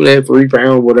 solid 2.5, 3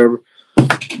 pounds, whatever.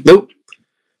 Nope.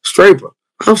 Straper.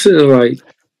 I'm sitting there like,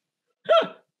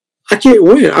 I can't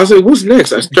win. I said, what's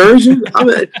next? A sturgeon? I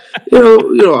mean,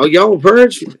 a y'all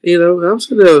perch, I'm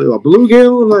sitting there, a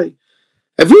bluegill. Like,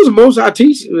 if it was a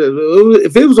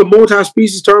if it was a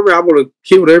multi-species tournament, I would have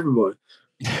killed everybody.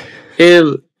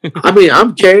 And I mean,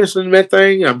 I'm casting that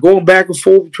thing. I'm going back and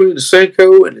forth between the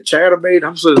Senko and the chatterbait.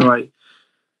 I'm sitting like,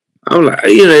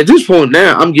 at this point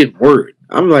now, I'm getting worried.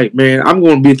 I'm like, man, I'm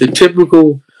going to be the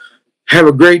typical have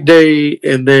a great day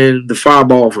and then the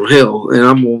fireball from hell, and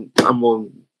I'm going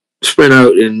to spin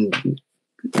out and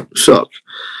suck.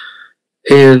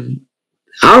 And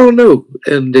I don't know.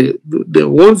 And the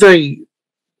one thing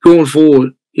going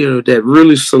forward, that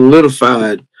really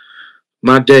solidified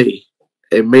my day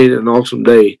and made it an awesome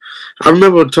day. I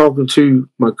remember talking to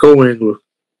my co-angler,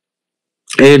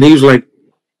 and he was like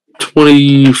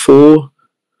 24.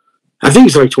 I think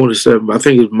he's like 27. I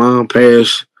think his mom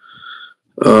passed.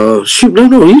 He's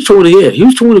 20. Yeah, he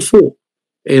was 24,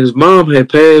 and his mom had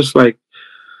passed like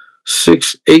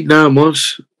 6, 8, 9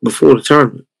 months before the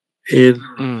tournament,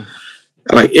 and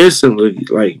like instantly,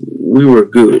 like we were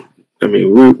good. I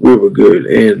mean, we were good,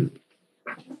 and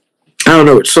I don't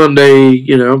know. It's Sunday,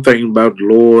 I'm thinking about the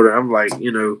Lord. I'm like,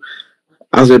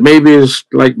 I said maybe it's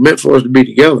like meant for us to be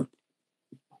together,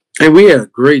 and we had a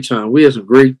great time. We had some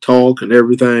great talk and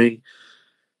everything.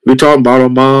 We talked about our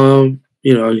mom.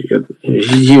 He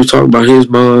was talking about his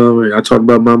mom, and I talked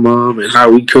about my mom and how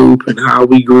we cope and how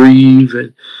we grieve,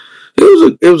 and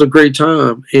it was a great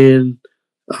time. And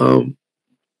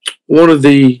one of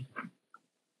the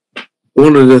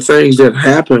things that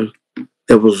happened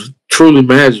that was truly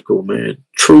magical, man,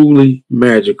 truly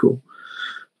magical.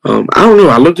 I don't know.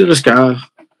 I looked in the sky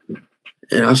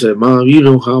and I said, Mom, you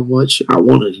know how much I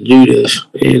wanted to do this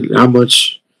and how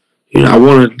much, I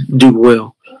want to do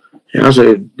well. And I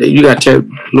said, you got to tap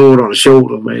Lord on the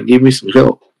shoulder, man. Give me some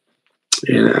help.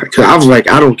 And cause I was like,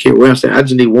 I don't care where I stand. I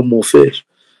just need one more fish.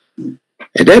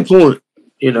 At that point,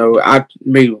 I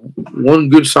made one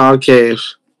good solid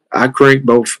cast. I cranked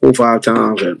about 4 or 5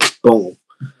 times and boom.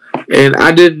 And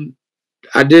I didn't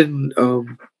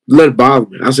let it bother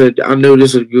me. I said, I know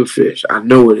this is a good fish. I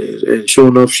know it is. And sure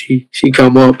enough, she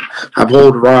come up. I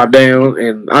pulled the rod down,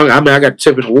 and I got the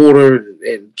tip in the water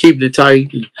and keeping it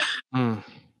tight. And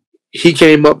he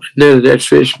came up and netted that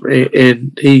fish,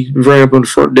 and he ran up on the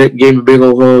front deck, gave me a big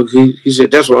old hug. He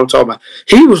said, that's what I'm talking about.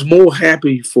 He was more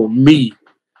happy for me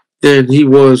than he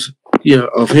was,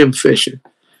 of him fishing.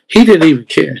 He didn't even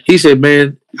care. He said,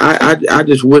 man, I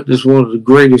just witnessed one of the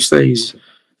greatest things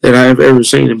that I have ever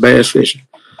seen in bass fishing.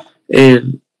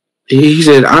 And he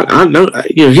said, I know,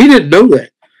 he didn't know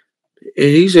that. And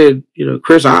he said,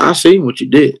 Kris, I seen what you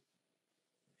did.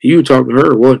 You were talking to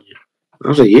her, wasn't you?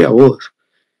 I said, yeah, I was.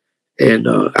 And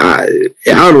I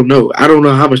don't know. I don't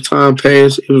know how much time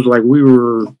passed. It was like we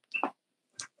were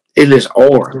in this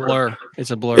aura. It's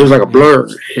a blur. It was like a blur.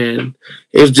 And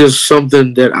it's just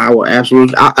something that I will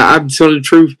absolutely, I'm telling the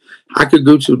truth, I could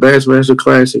go to the Bassmaster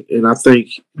Classic, and I think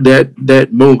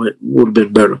that moment would have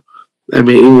been better. I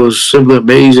mean, it was simply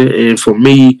amazing. And for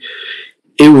me,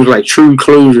 it was like true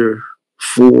closure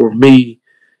for me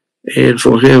and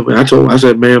for him. And I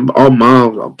said, man, our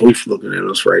moms are both looking at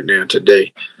us right now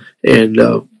today. And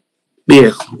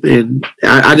yeah, and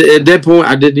I at that point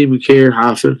I didn't even care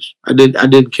how I finished. I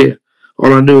didn't care.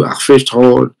 All I knew, I fished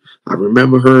hard. I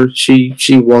remember her. She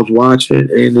was watching,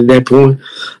 and at that point,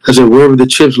 I said, wherever the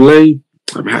chips lay,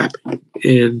 I'm happy.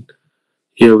 And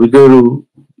we go to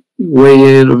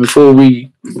weigh in, or before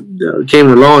we came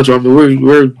to launch. I mean,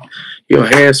 we're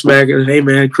hand smacking. Hey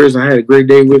man, Kris, I had a great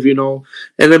day with you,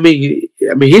 And I mean, he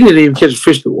didn't even catch a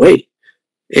fish to weigh,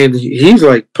 and he's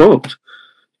like pumped.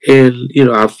 And,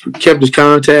 I've kept his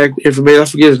contact information. I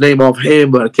forget his name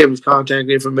offhand, but I kept his contact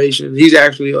information. He's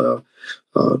actually a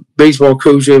baseball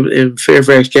coach in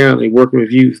Fairfax County working with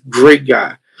youth. Great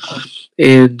guy.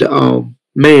 And,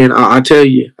 man, I tell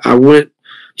you, I went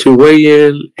to weigh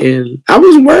in, and I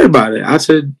wasn't worried about it. I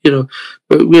said, I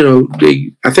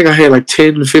think I had like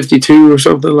 10:52 or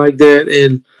something like that.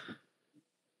 And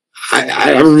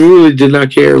I really did not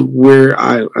care where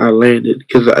I landed,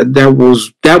 because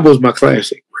that was my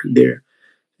classic right there.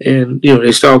 And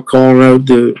they start calling out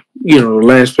the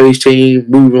last place team,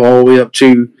 moving all the way up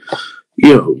to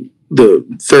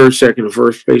the third, second, or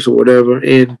first place or whatever.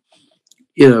 And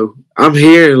I'm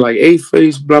hearing like 8th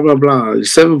place, blah blah blah,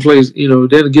 7th place.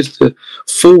 Then it gets to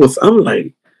 4th. I'm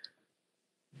like,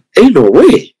 ain't no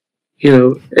way,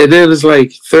 And then it's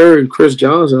like 3rd, Kris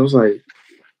Johnson. I was like,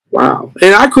 wow.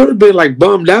 And I could have been like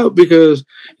bummed out because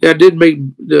I didn't make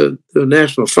the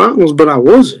national finals, but I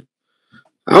wasn't.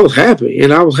 I was happy,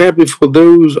 and I was happy for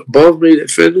those above me that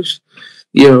finished,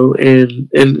 and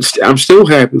I'm still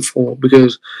happy for them,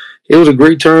 because it was a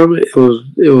great tournament.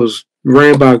 It was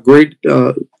ran by a great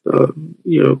group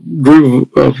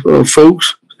of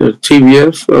folks,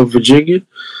 TBF of Virginia.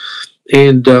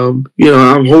 And, I'm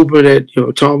hoping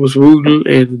that, Thomas Wooten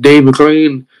and Dave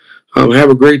McLean have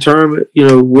a great tournament,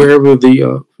 wherever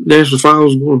the national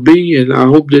finals is going to be. And I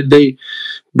hope that they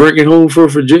bring it home for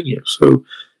Virginia. So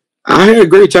I had a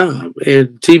great time.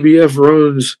 And TBF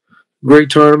runs great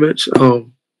tournaments.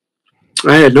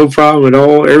 I had no problem at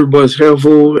all. Everybody's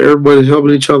helpful. Everybody's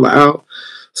helping each other out.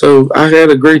 So I had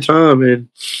a great time. And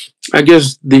I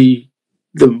guess the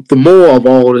more of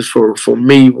all this for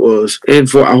me was, and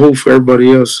I hope for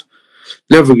everybody else,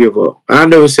 never give up. I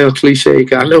know it sounds cliche.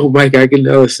 I know Mike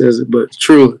Aguinaldo says it, but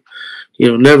truly,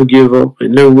 never give up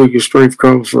and know where your strength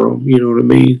comes from. You know what I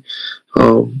mean?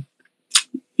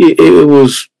 It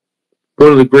was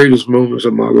one of the greatest moments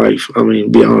of my life. I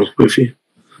mean, to be honest with you.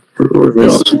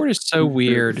 The sport is so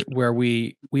weird where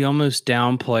we almost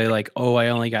downplay like, oh, I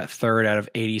only got third out of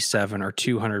 87 or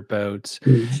 200 boats.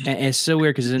 Mm-hmm. And it's so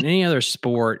weird because in any other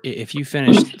sport, if you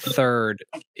finished third,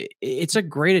 it's a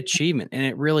great achievement, and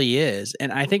it really is.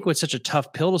 And I think what's such a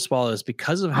tough pill to swallow is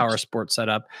because of how our sport's set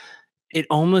up, it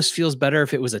almost feels better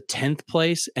if it was a 10th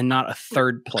place and not a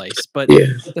third place. But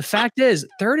the fact is,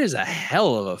 third is a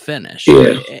hell of a finish.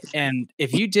 Yeah. And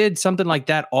if you did something like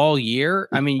that all year,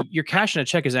 I mean, you're cashing a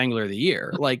check as Angler of the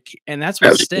Year. Like, and that's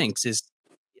what stinks is,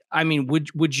 I mean,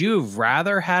 would you have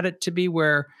rather had it to be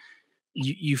where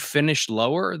you finished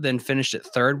lower than finished at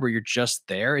third where you're just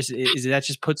there? Is that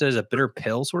just puts it as a bitter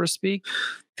pill, so to speak?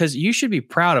 Because you should be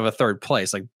proud of a third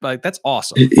place. Like that's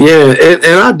awesome. Yeah, and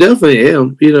I definitely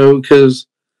am, because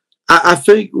I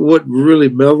think what really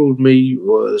mellowed me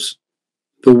was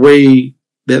the way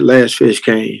that last fish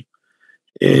came.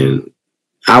 And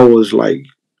I was like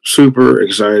super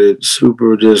excited,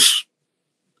 super just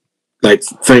like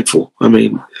thankful. I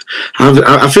mean,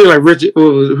 I feel like Richard,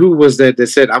 who was that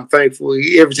said, I'm thankful.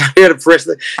 Every time he had a press,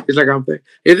 it's like, I'm thankful.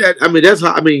 I mean, that's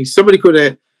how, I mean, somebody could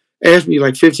have asked me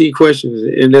like 15 questions,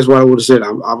 and that's what I would have said.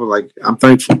 I was like, I'm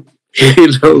thankful,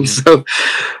 So,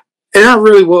 and I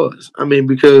really was. I mean,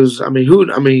 because I don't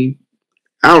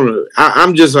know.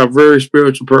 I'm just a very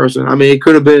spiritual person. I mean, it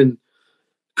could have been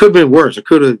worse. I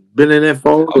could have been in that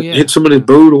fall, hit somebody's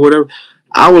boat or whatever.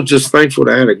 I was just thankful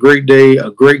that I had a great day,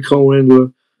 a great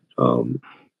co-angler, and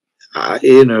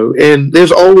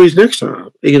there's always next time,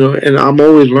 and I'm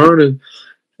always learning.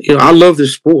 I love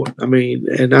this sport. I mean,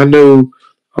 and I know.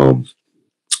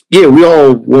 We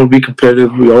all want to be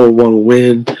competitive. We all want to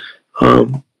win.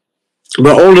 But the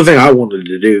only thing I wanted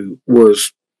to do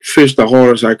was fish the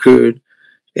hardest I could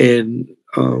and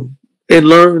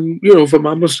learn, from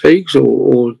my mistakes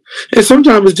and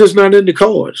sometimes it's just not in the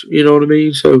cards. You know what I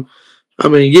mean? So, I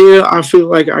mean, I feel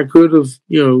like I could have,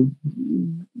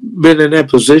 been in that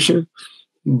position,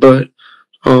 but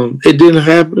it didn't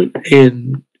happen.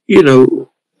 And,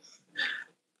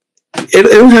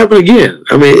 it'll happen again.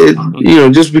 I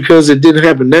mean, just because it didn't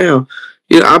happen now.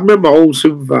 I remember my old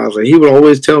supervisor. He would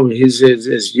always tell me, he says,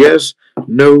 it's yes,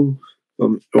 no,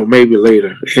 or maybe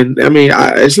later. And I mean,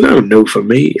 it's not a no for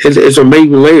me. It's a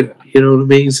maybe later. You know what I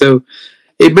mean? So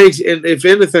it makes, and if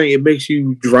anything, it makes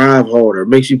you drive harder,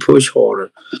 makes you push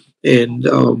harder. And,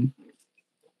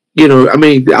 I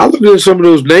mean, I look at some of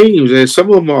those names, and some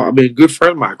of them are, I mean, good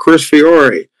friend of mine, Chris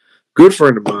Fiore. Good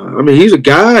friend of mine. I mean, he's a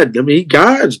guide. I mean, he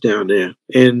guides down there,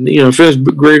 and finished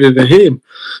greater than him.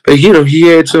 But he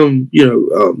had some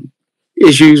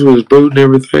issues with his boat and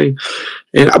everything.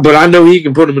 But I know he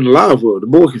can put him in the live well. The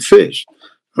boy can fish.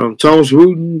 Thomas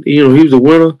Wooten, he was a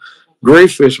winner,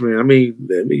 great fisherman. I mean,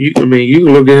 you can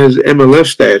look at his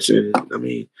MLS stats, and I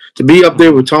mean, to be up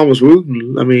there with Thomas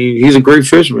Wooten, I mean, he's a great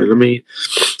fisherman. I mean,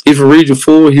 he's from Region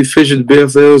 4. He fishes the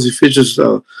BFLs. He fishes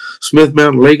Smith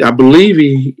Mountain Lake. I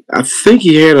think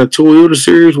he had a Toyota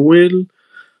Series win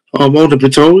on the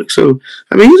Potomac. So,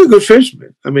 I mean, he's a good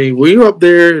fisherman. I mean, when you're up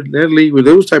there in that league with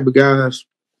those type of guys,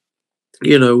 I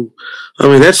mean,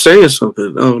 that's saying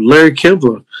something. Larry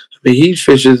Kempler, I mean, he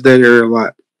fishes that area a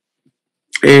lot.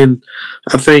 And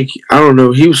I think, I don't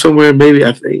know, he was somewhere maybe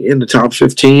I think in the top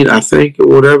 15, I think, or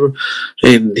whatever.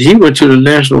 And he went to the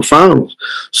national finals.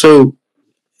 So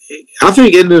I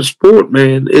think in this sport,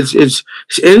 man, it's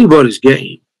anybody's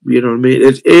game. You know what I mean?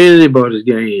 It's anybody's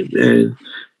game. And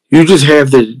you just have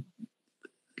to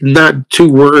not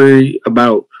too worry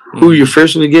about who you're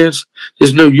fishing against.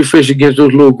 Just know you're fishing against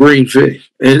those little green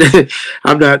fish. And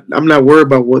I'm not worried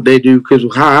about what they do, because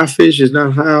how I fish is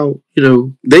not how,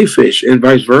 they fish, and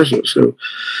vice versa. So,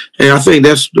 and I think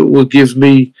that's what gives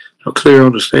me a clear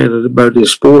understanding about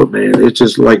this sport, man. It's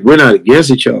just like we're not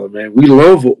against each other, man. We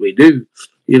love what we do.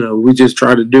 we just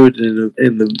try to do it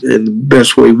in the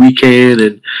best way we can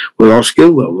and with our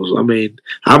skill levels. I mean,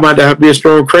 I might not be a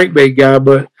strong crankbait guy,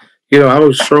 but I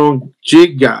was a strong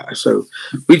jig guy. So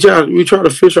we try to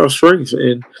fish our strengths,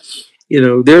 and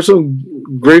there's some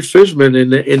great fishermen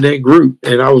in that group,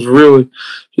 and I was really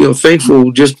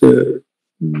thankful just to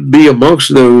be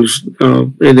amongst those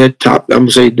in that top. I'm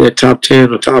gonna say that top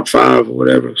 10 or top 5 or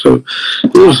whatever. So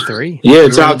top 3, yeah,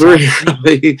 top 3.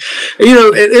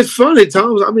 It's funny,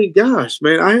 Tom. I mean, gosh,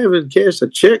 man, I haven't cashed a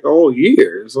check all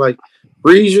year. It's like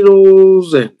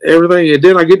regionals and everything, and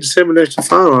then I get to semi-national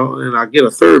final and I get a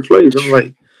 3rd place. I'm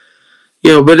like,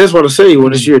 but that's what I say.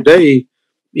 When it's your day,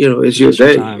 it's your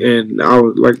day, and I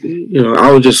was like,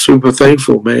 I was just super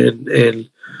thankful, man, and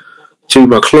to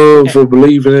my club for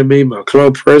believing in me, my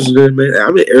club president, man.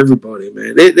 I mean, everybody,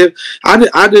 man.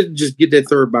 I didn't just get that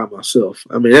 3rd by myself.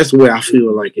 I mean, that's the way I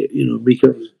feel like it,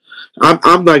 because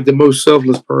I'm like the most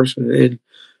selfless person, and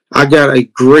I got a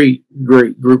great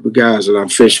group of guys that I'm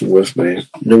fishing with, man.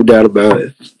 No doubt about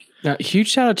it. Now,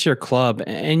 huge shout out to your club,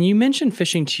 and you mentioned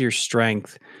fishing to your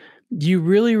strength. You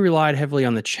really relied heavily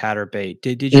on the chatterbait.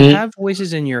 Did you have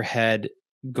voices in your head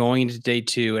going into day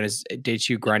 2, and as day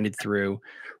 2 grinded through?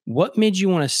 What made you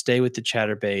want to stay with the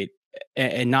chatterbait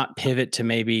and not pivot to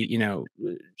maybe,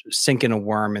 sinking a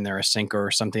worm in there, a sinker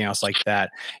or something else like that?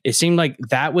 It seemed like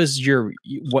that was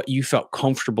what you felt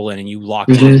comfortable in and you locked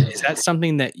in. Is that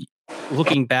something that,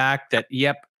 looking back, that,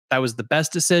 yep, that was the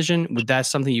best decision? Would that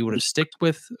something you would have sticked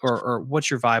with, or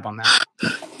what's your vibe on that?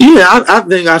 Yeah, I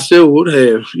think I still would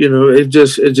have.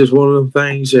 It's just one of them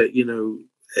things that, you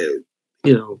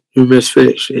miss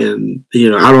fish, and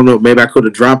I don't know, maybe I could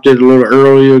have dropped it a little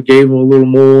earlier, gave them a little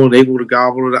more, and they would have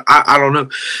gobbled it. I don't know.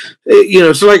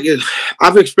 It's like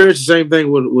I've experienced the same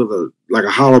thing with a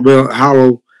hollow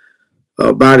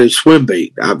bodied swim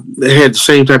bait. I had the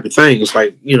same type of thing. It's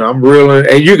like I'm reeling,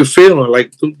 and you can feel it.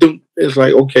 Like it's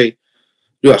like, okay,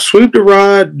 do I sweep the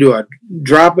rod? Do I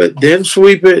drop it then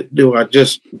sweep it? Do I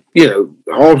just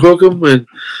hard hook them? And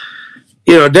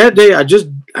that day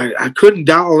I couldn't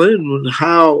dial in on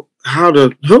how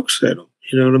the hook set them.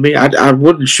 You know what I mean? I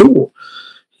wasn't sure.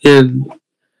 And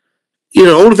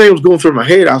the only thing that was going through my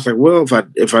head, I was like, well,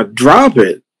 if I drop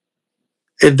it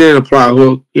and then apply a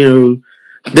hook, they'll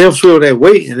feel that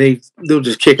weight and they'll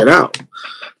just kick it out.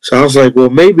 So I was like, well,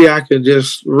 maybe I can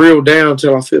just reel down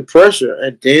until I feel pressure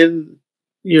and then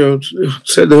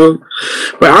set the hook.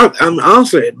 But I'm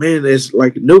honestly, man, there's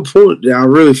like no point that I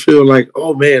really feel like,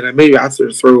 oh man, maybe I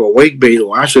should throw a wake bait,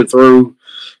 or I should throw,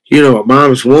 a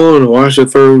 -1, or I should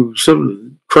throw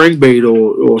some crankbait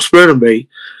or spinner bait.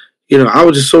 I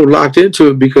was just so locked into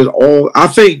it because I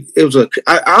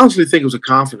honestly think it was a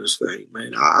confidence thing,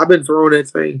 man. I've been throwing that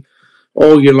thing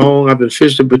all year long. I've been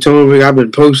fishing Potomac. I've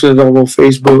been posting it all on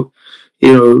Facebook,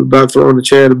 about throwing the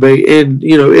chatterbait, and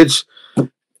it's.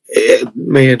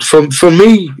 Man, for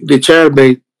me, the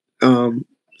chatterbait, 2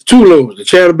 lures, the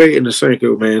chatterbait and the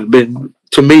Senko, man, been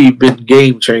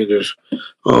game changers.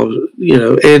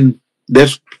 And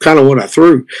that's kind of what I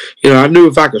threw. I knew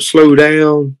if I could slow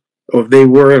down or if they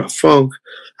were in a funk,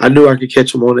 I knew I could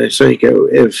catch them on that Senko.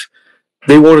 If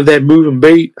they wanted that moving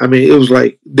bait, I mean, it was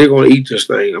like they're going to eat this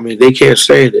thing. I mean, they can't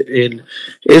stand it, and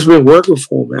it's been working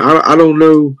for me. I don't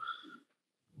know.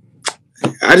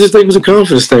 I just think it's a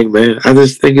confidence thing, man. I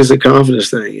just think it's a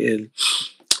confidence thing, and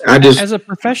as a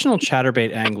professional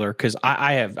chatterbait angler, because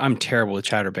I'm terrible with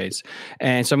chatterbaits,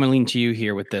 and so I'm gonna lean to you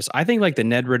here with this. I think like the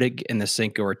Ned Riddick and the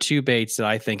Senko are 2 baits that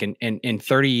I think in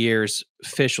 30 years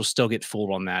fish will still get fooled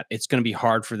on that. It's going to be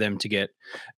hard for them to get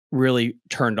really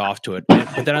turned off to it.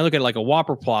 But then I look at like a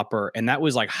whopper plopper, and that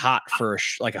was like hot for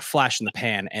like a flash in the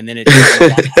pan, and then it's a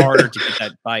lot harder to get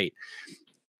that bite.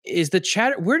 Is the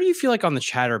chatter? Where do you feel like on the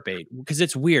chatterbait? Because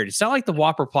it's weird. It's not like the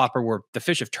whopper plopper where the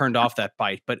fish have turned off that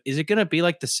bite, but is it going to be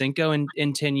like the Senko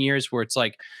in 10 years where it's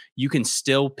like you can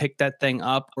still pick that thing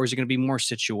up, or is it going to be more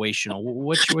situational?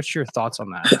 What's your thoughts on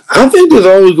that? I think there's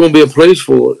always going to be a place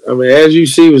for it. I mean, as you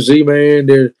see with Z-Man,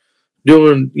 they're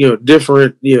doing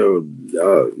different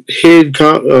head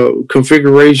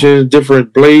configurations,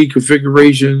 different blade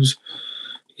configurations.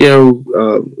 You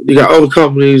got other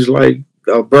companies like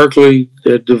Berkeley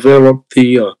that developed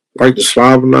the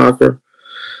Slava knocker,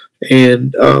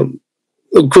 and of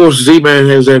course Z-Man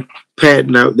has that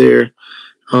patent out there.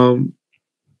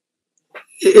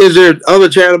 Is there other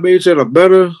chatterbaits that are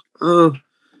better? I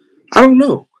don't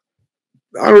know.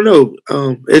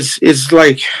 It's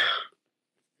like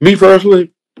me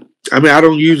personally. I mean, I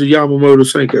don't use a Yamamoto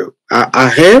Senko. I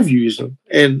have used them,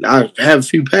 and I have a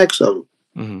few packs of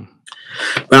them.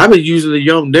 But I've been using the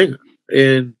Young Dinger,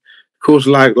 and course,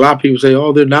 like a lot of people say,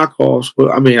 oh, they're knockoffs.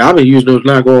 But I mean, I've been using those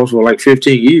knockoffs for like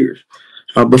 15 years.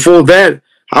 Before that,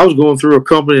 I was going through a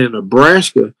company in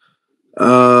Nebraska.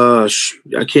 I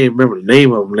can't remember the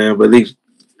name of them now, but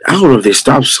I don't know if they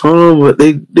stopped some, but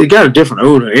they got a different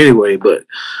owner anyway. But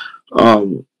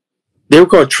they were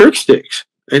called Trick Sticks,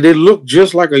 and they looked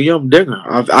just like a Yum Dinger.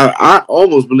 I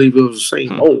almost believe it was the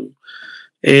same mold.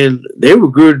 And they were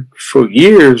good for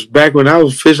years back when I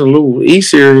was fishing a little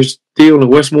E-Series deal in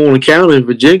Westmoreland County in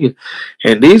Virginia.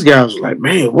 And these guys were like,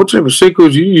 man, what type of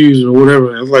sinkers you using or whatever?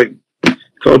 And I was like,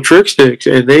 called Trick Sticks.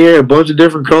 And they had a bunch of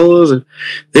different colors, and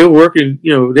they were working,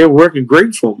 they were working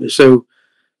great for me. So,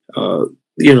 I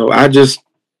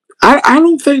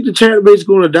don't think the chatterbait's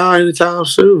going to die anytime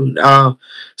soon.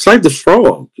 It's like the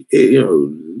frog.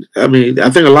 I mean, I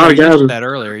think a lot of guys that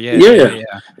earlier, yeah.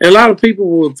 And a lot of people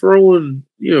were throwing,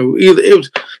 either it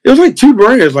was like two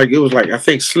brands. Like it was like I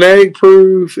think Slag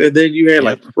Proof, and then you had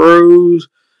like Pros,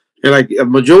 and like a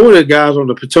majority of guys on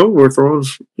the Potomac were throwing,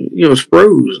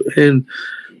 Spros,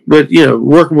 but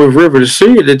working with River to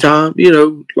Sea at the time,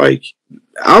 like.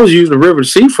 I was using the River to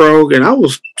Sea frog, and I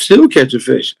was still catching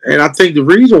fish. And I think the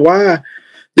reason why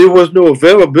there was no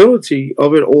availability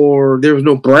of it, or there was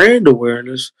no brand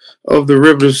awareness of the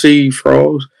River to Sea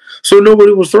frogs, so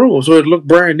nobody was throwing. So it looked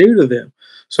brand new to them.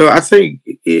 So I think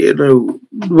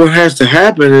what has to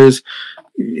happen is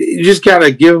you just got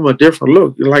to give them a different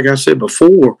look. Like I said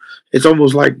before, it's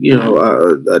almost like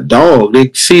a dog.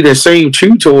 They see the same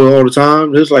chew toy all the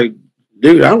time. It's like,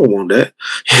 dude, I don't want that,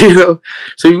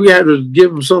 So you have to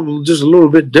give them something just a little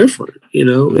bit different,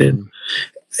 And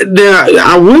now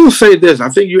I will say this: I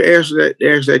think you asked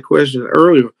that question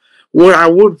earlier. What I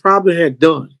would probably have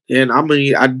done, and I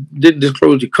mean, I didn't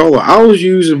disclose the color. I was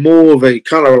using more of a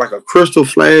kind of like a crystal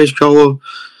flash color,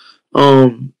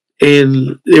 and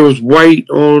it was white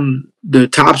on the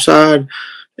top side,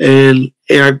 and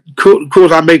of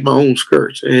course I make my own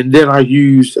skirts, and then I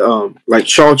used like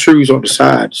chartreuse on the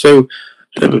side. So.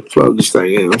 Let me plug this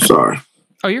thing in. I'm sorry.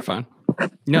 Oh, you're fine.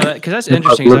 Because that's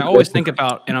interesting. I always think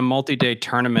about in a multi-day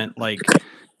tournament, like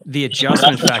the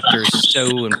adjustment factor is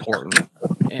so important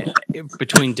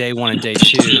between day one and day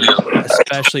two,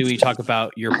 especially when you talk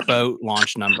about your boat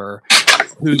launch number,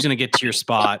 who's going to get to your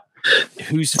spot,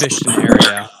 who's fished in the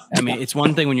area. I mean, it's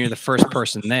one thing when you're the first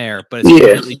person there, but it's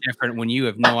completely different when you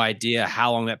have no idea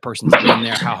how long that person's been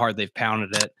there, how hard they've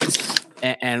pounded it,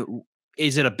 and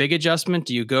is it a big adjustment?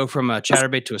 Do you go from a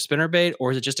chatterbait to a spinnerbait,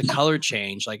 or is it just a color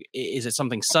change? Like, is it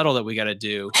something subtle that we got to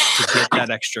do to get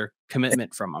that extra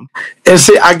commitment from them? And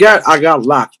see, I got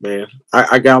locked, man.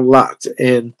 I got locked,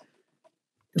 and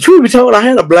truth be told, I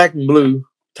had a black and blue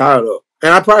tied up,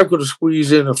 and I probably could have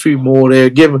squeezed in a few more there,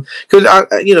 given because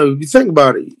you think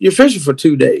about it, you're fishing for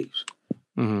 2 days.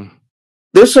 Mm-hmm.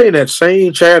 They're saying that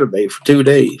same chatterbait for 2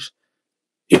 days.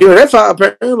 That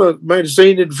 5-pounder might have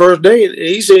seen it the first day, and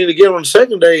he seen it again on the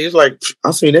second day. He's like,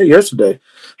 I seen that yesterday.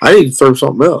 I need to throw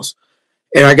something else.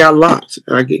 And I got locked.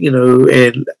 And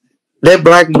and that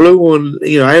black and blue one,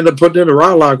 I ended up putting in a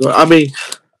rod locker. I mean,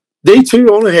 they too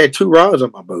only had 2 rods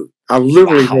on my boat. I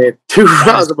literally had 2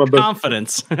 rods on my boat.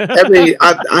 Confidence. I mean,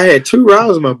 I had 2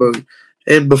 rods on my boat.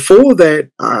 And before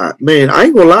that, man, I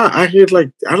ain't gonna lie, I had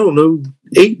like, I don't know,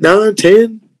 8, 9,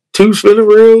 10, 2 spinning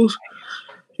reels.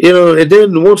 And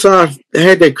then once I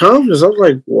had that confidence, I was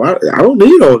like, well, I don't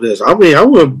need all this. I mean, I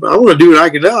want to do what I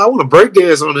can do. I want to break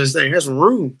dance on this thing. Have some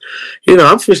room.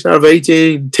 I'm fishing out of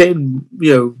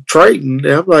 18-10, Triton. And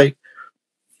I'm like,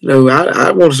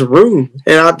 I want some room.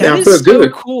 And I feel so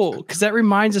good. Cool. Because that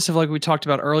reminds us of like we talked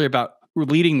about earlier about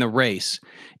leading the race.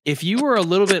 If you were a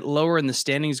little bit lower in the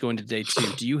standings going to day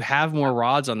 2, do you have more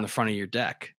rods on the front of your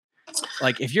deck?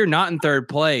 Like if you're not in third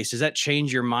place, does that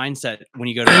change your mindset when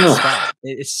you go to that spot?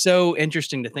 It's so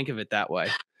interesting to think of it that way.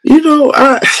 It's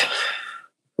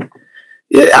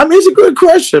a good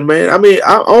question, man. I mean,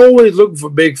 I'm always looking for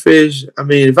big fish. I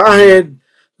mean, if I had,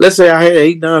 let's say I had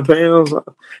 8, 9 pounds,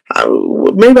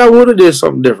 maybe I would have did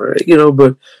something different,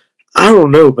 but I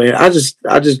don't know, man. I just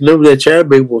know that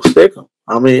chatterbait will stick them.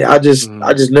 I mean, I just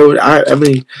know it. I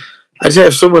mean, I just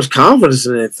have so much confidence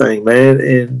in that thing, man.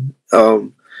 And,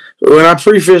 when I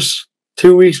pre-fished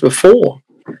 2 weeks before,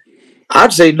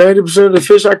 I'd say 90% of the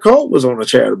fish I caught was on a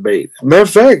chatterbait. Matter of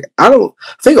fact, I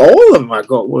think all of them I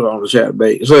caught was on a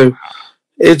chatterbait. So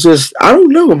it's just, I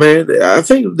don't know, man. I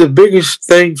think the biggest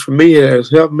thing for me that has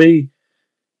helped me,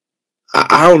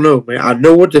 I don't know, man. I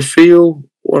know what to feel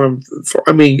when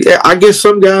I guess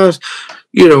some guys,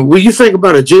 when you think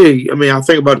about a jig, I mean, I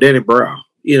think about Danny Brown.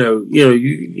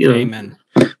 Amen.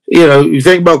 You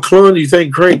think about clun, you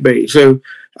think crankbait. So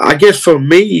I guess for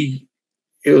me,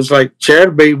 it was like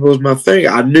chatterbait was my thing.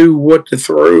 I knew what to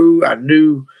throw. I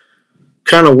knew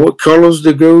kind of what colors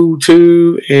to go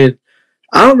to, and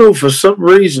I don't know, for some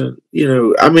reason,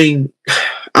 I mean,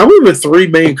 I went with three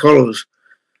main colors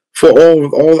for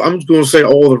all. I'm going to say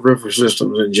all the river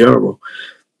systems in general.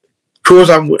 Of course,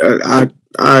 I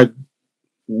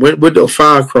went with the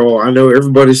fire crawl. I know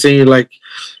everybody's seeing like,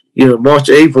 March,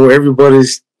 April,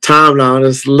 everybody's timeline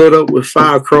is lit up with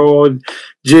fire crawl and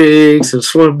jigs and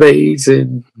swim baits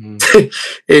and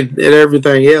and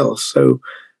everything else. So,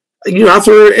 I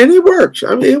threw it and it works.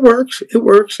 I mean, it works. It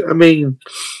works. I mean,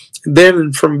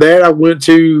 then from that I went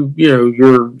to,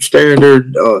 your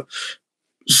standard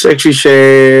sexy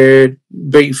shad,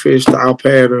 bait fish style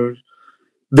patterns.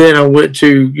 Then I went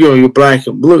to, your black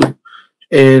and blue.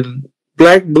 And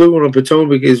black and blue on a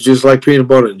Potomac is just like peanut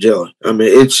butter and jelly. I mean,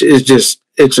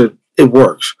 it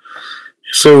works.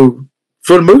 So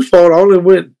for the most part, I only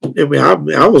went. I mean,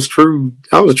 I was a true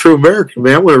American,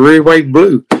 man. I went red, white, and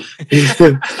blue.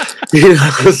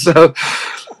 So,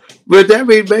 but that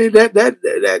mean, man,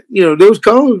 that those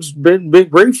colors been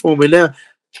great for me. Now,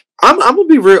 I'm gonna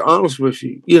be real honest with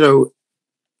you.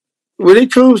 When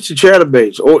it comes to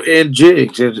chatterbaits and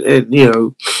jigs, and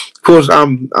of course,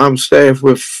 I'm staffed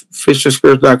with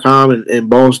fishandskirts.com and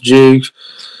Boss Jigs.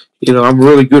 I'm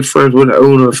really good friends with the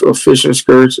owner of Fishing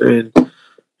Skirts, and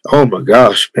oh my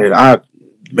gosh, man,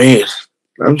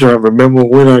 I'm trying to remember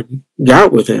when I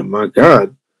got with him. My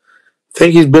God, I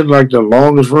think he's been like the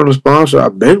longest running sponsor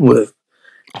I've been with.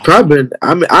 Probably been.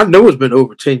 I mean, I know it's been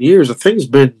over 10 years. I think it's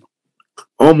been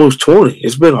almost 20.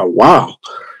 It's been a while.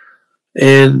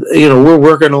 And, we're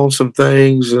working on some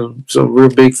things and some real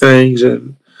big things,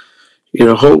 and,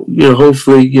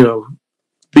 hopefully,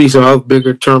 be some other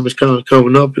bigger tournaments kind of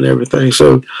coming up and everything.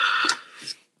 So,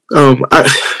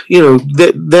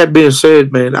 that being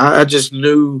said, man, I just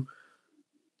knew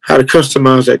how to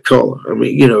customize that color. I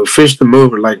mean, fish the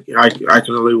movement, like I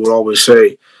can only would always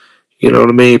say, you know what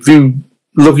I mean? If you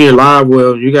look at your live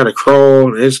well, you got a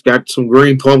crawl and it's got some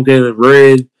green pumpkin and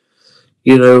red,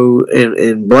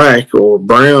 and black or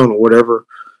brown or whatever,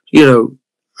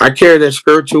 I carry that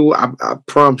skirt tool. I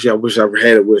promise you, I wish I ever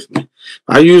had it with me.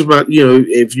 I use my,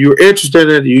 if you're interested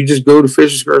in it, you just go to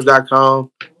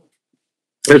fishandskirts.com,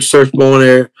 let's search on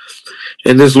there,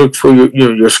 and just look for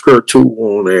your skirt tool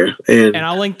on there. And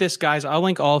I'll link this, guys. I'll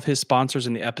link all of his sponsors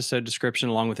in the episode description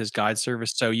along with his guide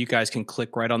service, so you guys can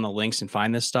click right on the links and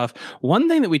find this stuff. One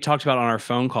thing that we talked about on our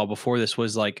phone call before this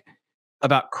was like,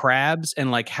 about crabs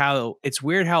and like how it's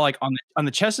weird how like on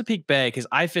the Chesapeake Bay, because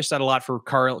I fished that a lot for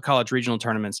college regional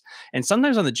tournaments, and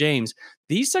sometimes on the James,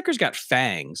 these suckers got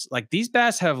fangs. Like these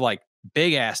bass have like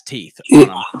big ass teeth on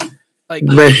them. Like,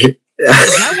 is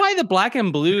that why the black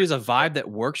and blue is a vibe that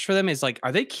works for them? Is like,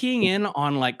 are they keying in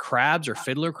on like crabs or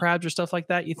fiddler crabs or stuff like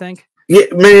that, you think? Yeah,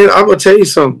 man, I'm gonna tell you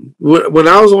something. When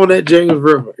I was on that James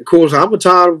River, of course, I'm a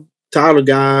tidal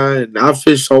guy, and I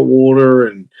fish saltwater,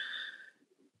 and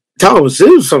Thomas, it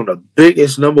was some of the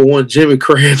biggest number one Jimmy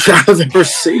crabs I've ever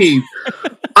seen.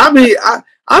 I mean,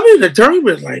 I'm in the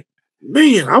tournament like,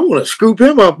 man, I want to scoop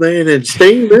him up, man, and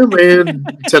steam him, man,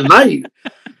 tonight.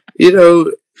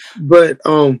 But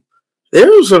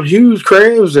there were some huge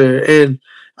crabs there, and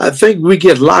I think we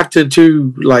get locked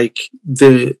into like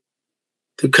the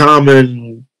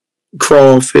common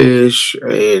crawfish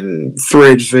and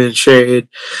threadfin shad.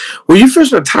 When you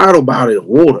fish a tidal body of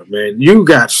water, man, you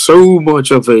got so much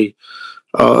of a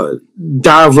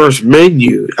diverse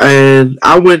menu. And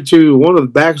I went to one of the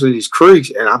backs of these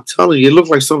creeks, and I'm telling you, it looked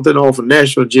like something off of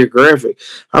National Geographic.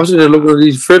 I was sitting there looking at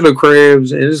these fiddler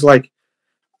crabs, and it's like,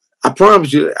 I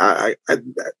promise you,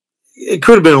 it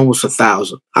could have been almost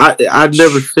 1,000. I'd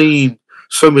never seen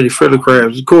so many fiddler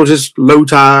crabs. Of course, it's low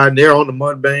tide, and they're on the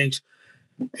mud banks.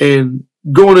 And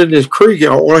going in this creek,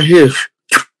 all I hear,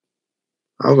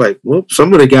 I was like, well,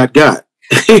 somebody got.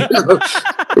 And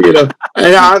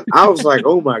I was like,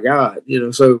 oh my God,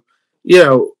 so,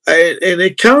 and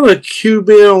it kind of cued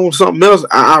me on something else.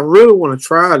 I really want to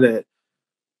try that,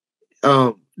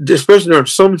 especially during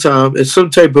summertime, it's some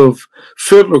type of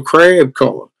fiddler crab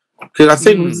color. Because I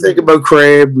think we think about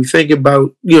crab, we think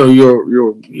about,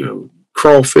 your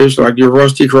crawfish, like your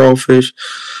rusty crawfish,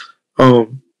 but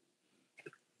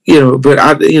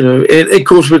and of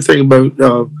course we're thinking about,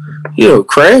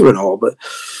 crab and all, but,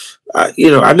 I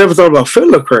never thought about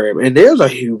fiddler crab, and there's a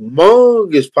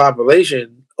humongous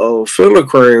population of fiddler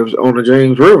crabs on the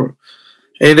James River.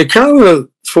 And it kind of,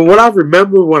 from what I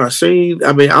remember when I seen,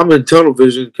 I mean, I'm in tunnel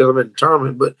vision because I'm in the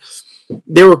tournament, but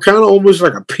they were kind of almost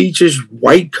like a peachish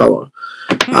white color.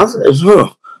 I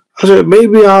said,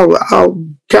 maybe I'll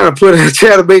kind of put a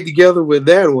chatterbait together with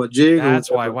that one jig.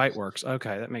 That's why white works.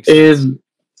 Okay, that makes sense. And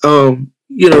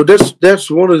You know, that's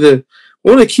one of the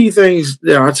key things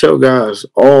that I tell guys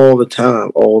all the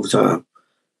time.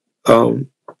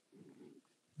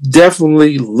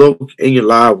 Definitely look in your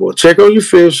live well. Check on your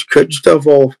fish, cut your stuff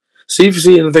off, see if you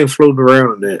see anything floating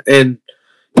around in there. And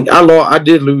I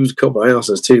did lose a couple of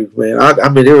ounces too, man. I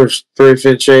mean, there was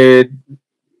threadfin shad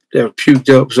that was puked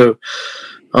up, so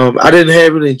I didn't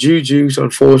have any juice,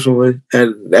 unfortunately,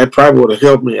 and that probably would have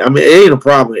helped me. I mean, it ain't a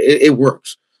problem. It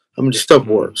works. I mean, the stuff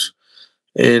works.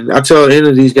 And I tell any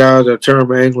of these guys that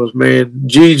term anglers, man,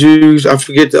 Juice, I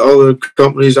forget the other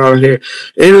companies out here,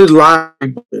 any live,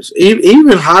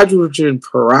 even hydrogen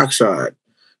peroxide,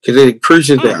 because it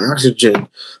increases the oxygen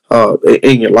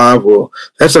in your live well.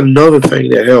 That's another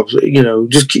thing that helps. You know,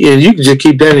 and you can just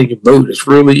keep that in your boat. It's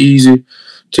really easy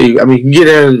to. I mean, you can get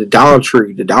that at the Dollar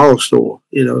Tree, the dollar store.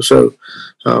 You know, so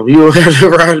you don't have to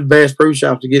ride to Bass Pro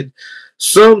Shop to get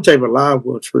some type of live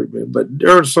well treatment. But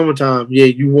during summertime, yeah,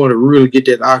 you want to really get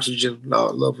that oxygen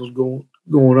levels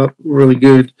going up really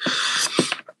good.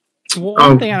 Well,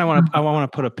 one thing I want to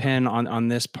put a pin on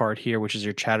this part here, which is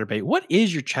your chatterbait. What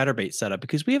is your chatterbait setup?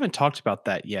 Because we haven't talked about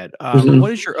that yet.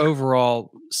 What is your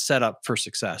overall setup for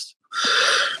success?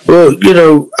 Well,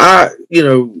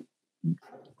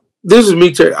 this is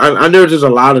me. I know there's a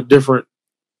lot of different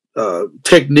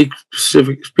technique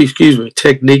specific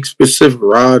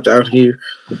rods out here.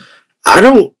 I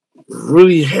don't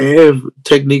really have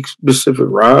technique specific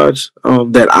rods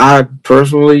that I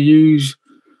personally use.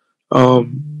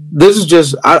 This is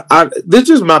just this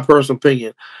is my personal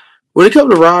opinion. When it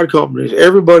comes to rod companies,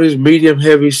 everybody's medium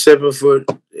heavy 7 foot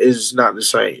is not the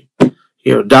same.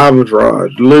 You know, Diamond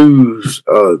rods, Lew's,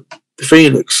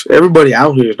 Phoenix, everybody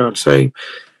out here is not the same.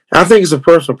 I think it's a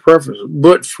personal preference,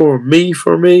 but for me,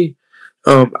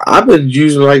 I've been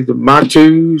using like the my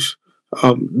twos,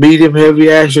 medium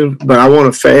heavy action, but I want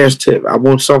a fast tip. I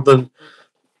want something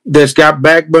that's got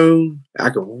backbone.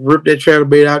 I can rip that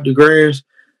chatterbait out the grass,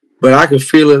 but I can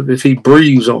feel it if he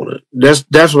breathes on it.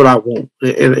 That's what I want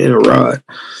in a rod.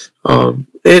 And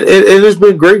it's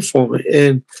been great for me.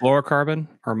 And fluorocarbon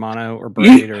or mono or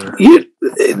braid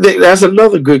that's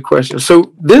another good question.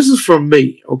 So this is from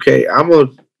me, okay?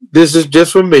 This is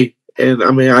just for me. And I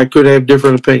mean, I could have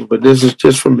different opinions, but this is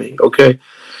just for me, okay?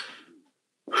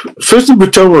 Fish the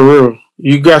Potomac River,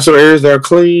 you got some areas that are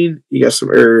clean, you got some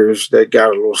areas that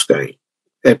got a little stain.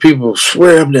 And people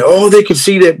swear up there, oh, they can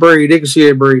see that braid,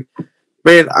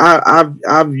 Man,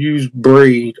 I've used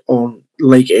braid on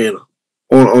Lake Anna,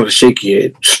 on a shaky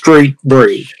head, straight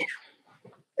braid.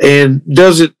 And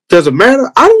does it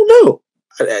matter? I don't know.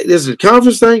 Is it a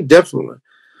confidence thing? Definitely.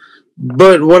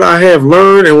 But what I have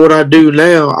learned and what I do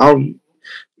now,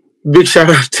 big shout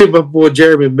out to my boy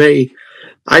Jeremy May.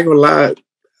 I ain't gonna lie.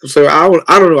 So I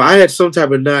don't know. I had some type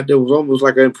of knot that was almost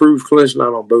like an improved clinch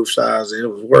knot on both sides, and it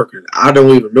was working. I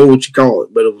don't even know what you call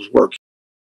it, but it was working.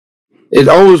 It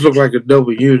always looked like a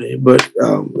double unit, but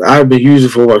I've been using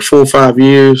it for like 4 or 5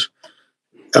 years.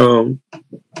 And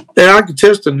I can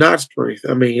test the knot strength.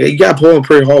 I mean, it got pulling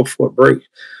pretty hard before it breaks.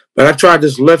 But I tried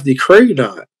this lefty cray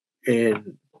knot,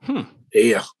 and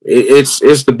yeah, it's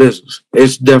the business.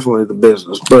 It's definitely the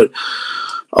business. But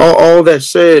all that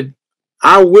said,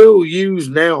 I will use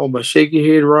now on my shaky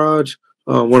head rods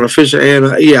when I fish an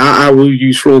Anna. Yeah, I will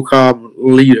use fluorocarbon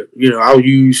leader. You know, I'll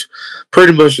use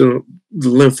pretty much the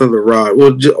length of the rod, or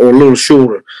a little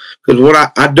shorter. Because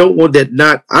what I don't want that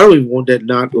knot. I don't even want that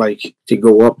knot like to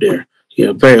go up there. You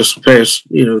know, past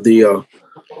the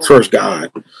first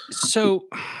guide. So,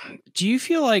 do you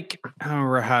feel like, I don't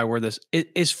remember how I word this, do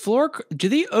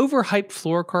they overhype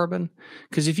fluorocarbon?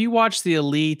 Because if you watch the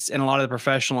elites and a lot of the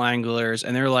professional anglers,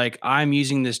 and they're like, I'm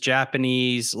using this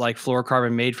Japanese like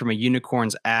fluorocarbon made from a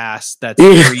unicorn's ass that's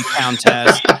 3-pound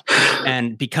test,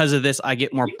 and because of this, I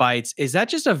get more bites. Is that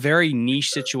just a very niche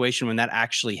situation when that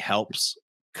actually helps?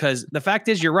 Because the fact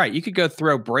is, you're right. You could go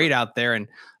throw braid out there, and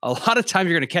a lot of times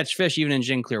you're going to catch fish even in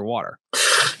gin clear water.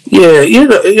 Yeah,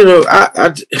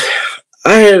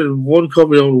 I had one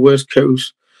company on the West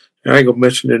Coast, and I ain't gonna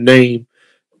mention their name.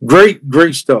 Great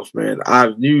stuff, man.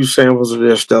 I used samples of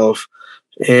their stuff,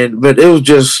 but it was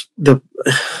just to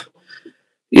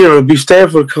be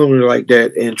staffed for a company like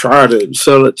that and try to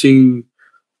sell it to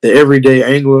the everyday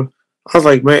angler. I was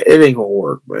like, man, it ain't gonna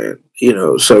work, man.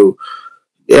 So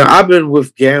yeah, I've been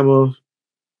with Gamma.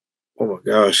 Oh my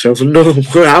gosh, I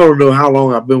don't know how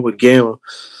long I've been with Gamma,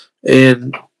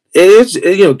 and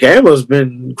Gamma's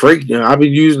been great. I've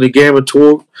been using the Gamma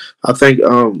torque. I think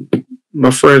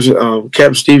my friend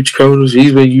Captain Steve Chaconas,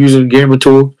 he's been using Gamma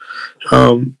torque.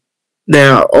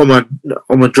 Now on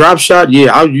my drop shot,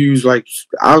 yeah, I'll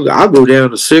go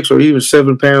down to 6 or even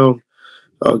 7 pound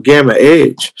Gamma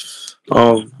edge.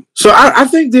 So I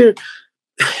think they're.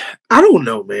 I don't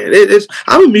know, man.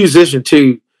 I'm a musician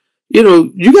too. You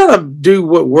know, you gotta do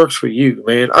what works for you,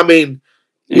 man. I mean,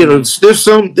 you know,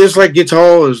 there's like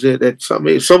guitars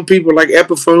that some people like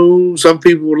Epiphone, some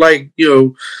people like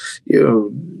you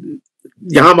know,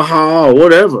 Yamaha or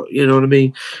whatever. You know what I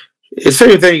mean? It's the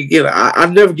same thing. You know, I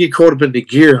never get caught up in the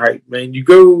gear hype, man. You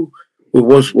go with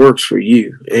what works for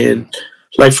you, and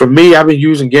like for me, I've been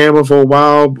using Gamma for a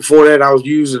while. Before that, I was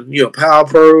using Power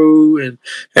Pro, and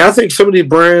I think some of these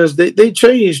brands they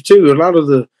changed too. A lot of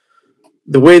the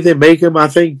way they make them, I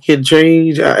think, can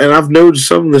change. And I've noticed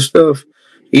some of the stuff.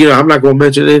 You know, I'm not going to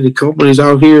mention any companies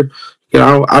out here. You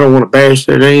know, I don't want to bash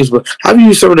their names, but I've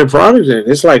used some of their products, and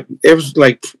it's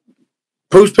like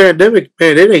post pandemic,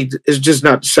 man. It's just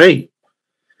not the same.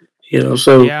 You know,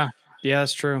 so yeah,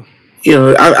 that's true. You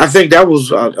know, I think that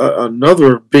was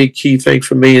another big key thing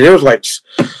for me. And it was like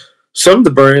some of the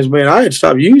brands, man, I had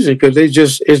stopped using because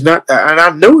it's not, and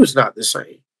I know it's not the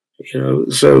same. You know,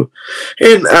 so,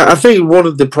 and I think one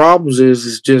of the problems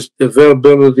is just the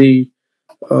availability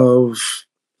of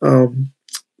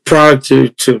product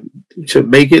to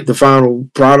make it the final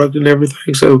product and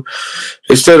everything. So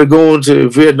instead of going to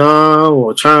Vietnam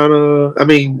or China, I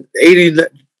mean, 90%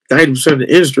 of the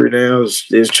industry now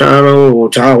is China or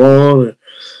Taiwan.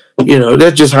 You know,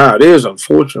 that's just how it is,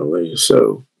 unfortunately.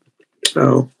 So,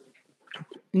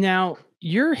 now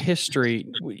your history,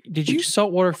 did you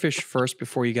saltwater fish first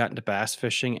before you got into bass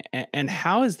fishing? And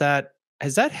how has that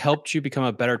helped you become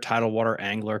a better tidal water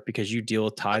angler because you deal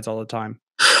with tides all the time?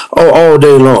 Oh, all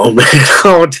day long, man.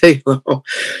 All day long.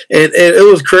 And it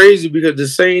was crazy because the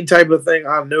same type of thing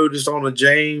I noticed on the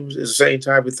James is the same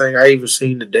type of thing I even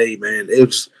seen today, man. It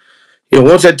was,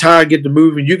 once that tide get to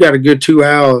moving, you got a good 2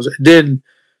 hours. Then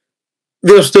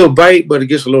they'll still bite, but it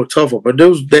gets a little tougher. But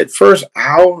that first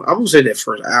hour, I'm gonna say that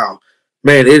first hour,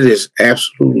 man, it is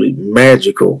absolutely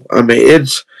magical. I mean,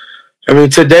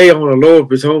 today on the Lower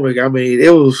Potomac,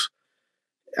 it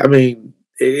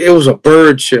was a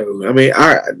bird show. I mean,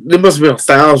 there must have been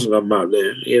 1,000 of them out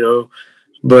there,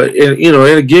 But and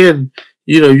again,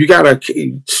 you gotta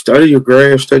study your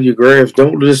graphs.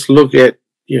 Don't just look at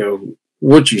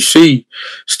what you see.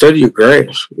 Study your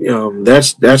graphs.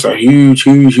 That's a huge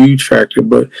factor.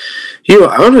 But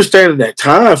understanding that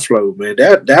tide flow, man,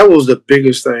 that was the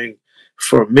biggest thing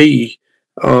for me.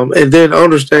 And then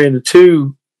understanding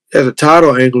too, as a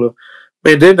tidal angler,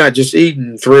 man, they're not just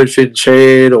eating threadfin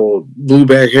shad or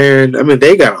blueback herring. I mean,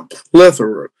 they got a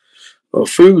plethora of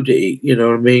food to eat. You know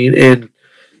what I mean? And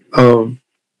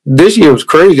this year was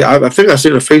crazy. I think I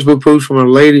seen a Facebook post from a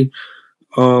lady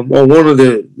on one of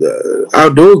the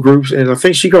outdoor groups, and I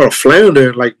think she caught a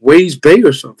flounder like Wade's Bay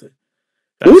or something.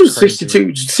 It was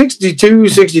 62,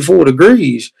 64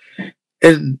 degrees,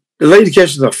 and the lady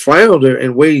catches a flounder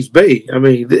in Wade's Bay. I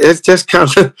mean, that's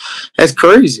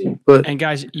crazy. And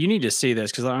guys, you need to see this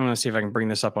because I'm going to see if I can bring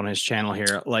this up on his channel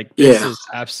here. Like, this is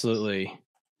absolutely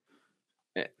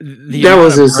that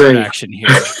was insane. Action here.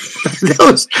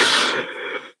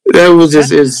 that was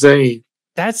just insane.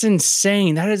 That's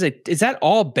insane. Is that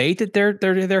all bait that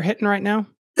they're hitting right now?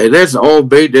 And that's all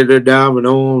bait that they're diving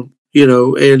on.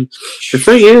 And the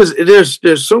thing is,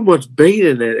 there's so much bait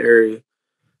in that area.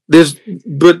 There's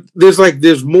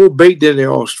more bait than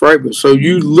there are stripers. So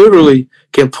you literally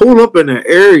can pull up in an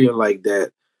area like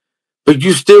that, but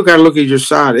you still got to look at your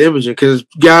side imaging because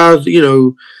guys,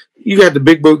 you got the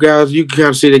big boat guys. You can kind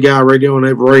of see the guy right there on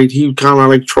that right. He was kind of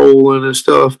like trolling and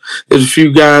stuff. There's a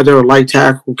few guys that are light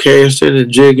tackle casting and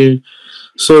jigging.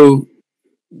 So,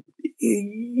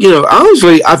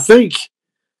 honestly, I think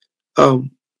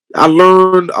I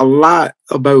learned a lot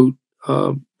about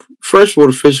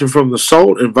freshwater fishing from the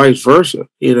salt and vice versa.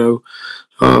 Because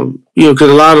a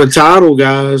lot of the tidal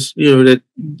guys, that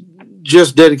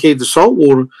just dedicate to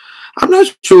saltwater, I'm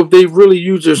not sure if they really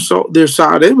use their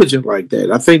side imaging like that.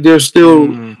 I think they're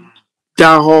still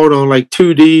die hard on like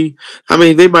 2D. I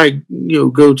mean, they might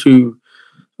go to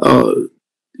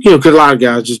because a lot of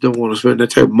guys just don't want to spend that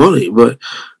type of money. But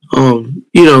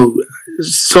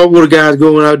saltwater guys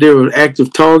going out there with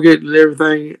active target and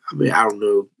everything. I mean, I don't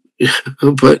know.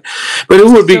 but it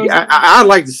would be. I'd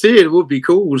like to see it. It would be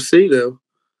cool to see though.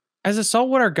 As a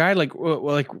saltwater guy, like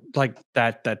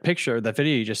that picture, that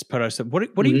video you just put out,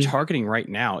 what are you targeting right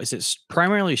now? Is it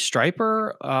primarily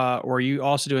striper, or are you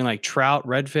also doing like trout,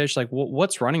 redfish? Like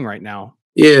what's running right now?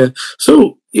 Yeah,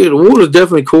 so the water's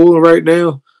definitely cooler right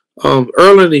now.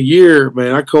 Early in the year,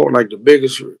 man, I caught like the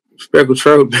biggest speckled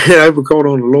trout man I ever caught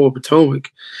on the Lower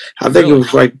Potomac. I think it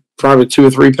was like probably 2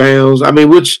 or 3 pounds. I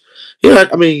mean, I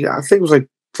think it was like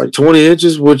 20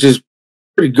 inches, which is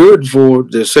pretty good for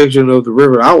the section of the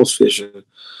river I was fishing.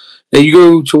 and you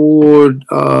go toward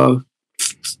the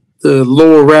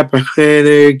lower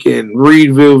Rappahannock and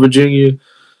Reedville, Virginia,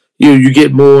 you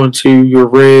get more into your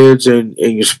reds and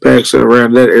your specks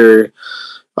around that area.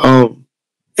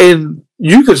 And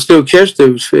you can still catch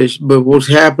those fish, but what's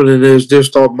happening is they'll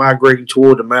start migrating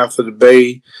toward the mouth of the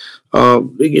bay,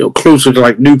 closer to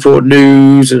like Newport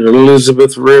News and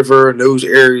Elizabeth River and those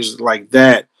areas like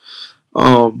that.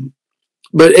 But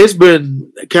it's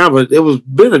been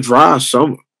been a dry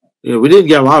summer. We didn't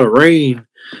get a lot of rain,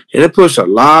 and it pushed a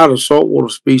lot of saltwater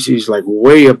species like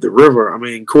way up the river. I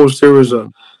mean, of course,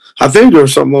 I think there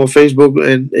was something on Facebook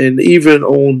and even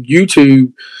on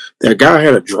YouTube. That guy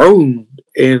had a drone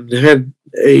and had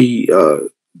a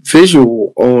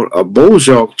visual on a bull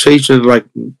shark chasing like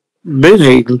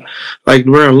menhaden, like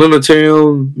around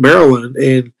Leonardtown, Maryland.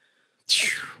 And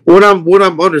what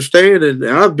I'm understanding,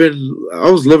 I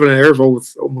was living in there for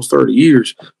almost 30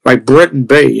 years, like Breton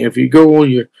Bay. If you go on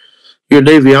your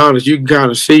Navy Honors, you can kind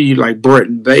of see like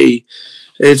Breton Bay.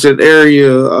 It's an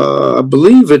area, I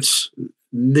believe it's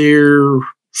near,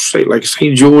 say, like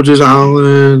St. George's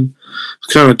Island.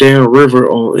 It's kind of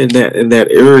downriver in that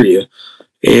area,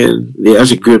 and yeah,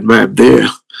 that's a good map there.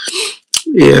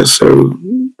 Yeah, so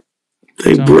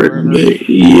they Breton Bay,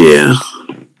 yeah.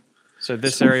 So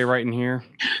this area right in here.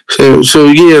 So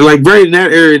yeah, like right in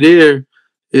that area there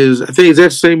is, I think, is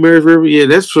that St. Mary's River? Yeah,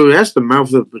 that's the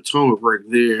mouth of the Potomac right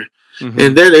there. Mm-hmm.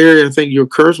 And that area, I think your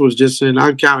Kris was just in.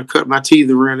 I kind of cut my teeth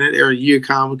around that area,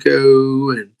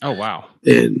 Comico, and oh wow,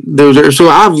 and those areas. So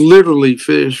I've literally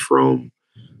fished from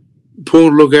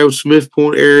Point Lookout, Smith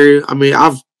Point area. I mean,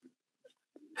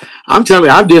 I'm telling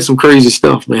you, I did some crazy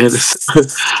stuff, man.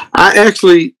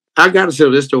 I got to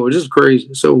tell this story. This is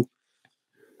crazy. So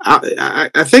I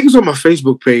think it's on my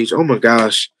Facebook page. Oh my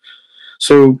gosh.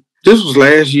 So this was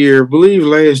last year, I believe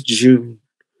last June.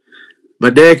 My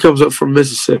dad comes up from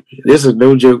Mississippi. This is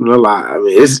no joke, no lie. I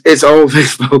mean, it's all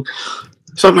Facebook.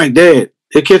 So I'm like, Dad,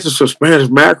 they catch us some Spanish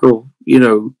mackerel,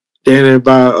 down there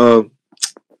by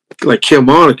like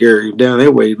Kilmarnock area down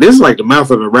that way. This is like the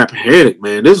mouth of the Rappahannock,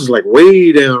 man. This is like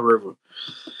way downriver.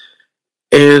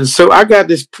 And so I got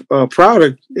this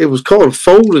product. It was called a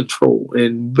folding troll.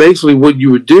 And basically what you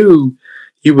would do,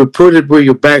 you would put it where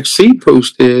your back seat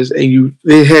post is, and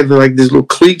they had like this little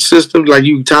cleat system, like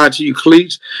you tie it to your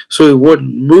cleats so it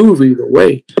wouldn't move either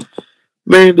way.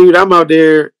 Man, dude, I'm out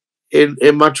there in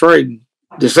my Triton,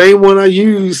 the same one I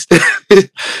used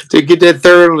to get that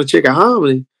third on the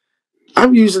Chickahominy.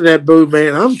 I'm using that boat,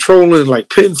 man. I'm trolling like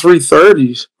pin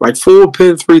 330s, like 4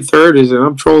 pin 330s, and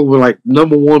I'm trolling with like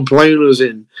number 1 planers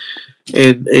and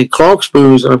Clark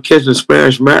spoons, and I'm catching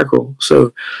Spanish mackerel.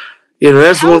 So,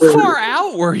 that's how far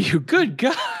out were you? Good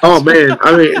God! Oh man,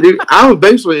 I mean, dude, I was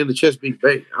basically in the Chesapeake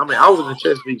Bay. I mean, I was in the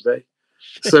Chesapeake Bay.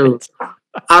 So,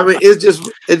 I mean, it's just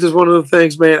one of the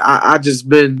things, man. I just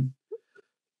been,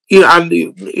 I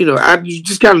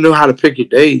just got to know how to pick your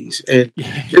days, and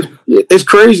it's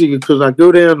crazy because I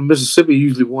go down to Mississippi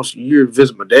usually once a year to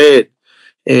visit my dad,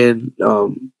 and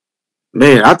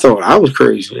man, I thought I was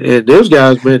crazy, and those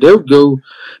guys, man, they'll go.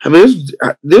 I mean,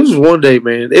 this was one day,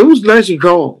 man. It was nice and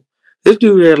calm. This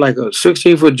dude had like a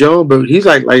 16-foot John boat. He's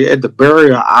like at the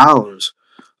Barrier Islands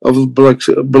of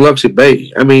Biloxi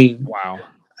Bay. I mean, wow.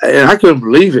 And I couldn't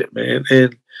believe it, man.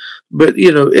 But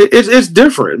it's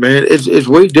different, man. It's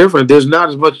way different. There's not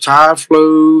as much tide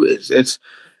flow.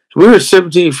 We were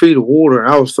 17 feet of water,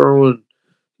 and I was throwing,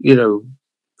 I don't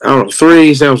know,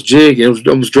 3/8 ounce jig, and it was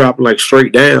almost dropping like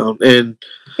straight down. And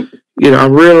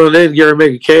I'm reeling in, getting ready to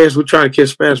make a cast. We're trying to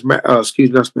catch not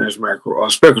Spanish mackerel,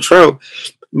 speckled trout,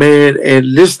 man.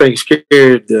 And this thing scared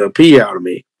the pee out of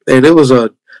me. And it was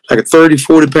like a 30,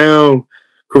 40 pound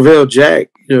Crevel Jack.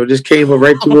 Just came up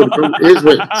right to it.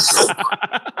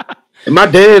 And my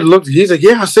dad looked. He's like,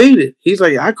 "Yeah, I seen it." He's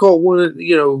like, "I caught one,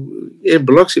 in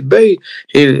Biloxi Bay,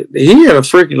 and he had a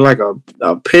freaking like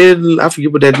a pin. I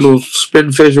forget what that little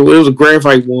spin fish was. It was a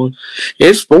graphite one.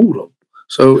 It spooled him.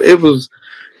 So it was,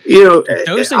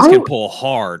 those things can pull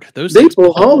hard. They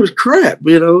pull hard as crap.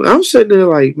 I'm sitting there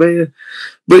like, man,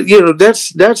 but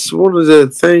that's one of the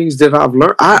things that I've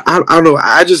learned. I don't know.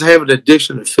 I just have an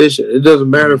addiction to fishing. It doesn't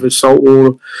matter if it's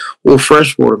saltwater or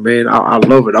freshwater, man. I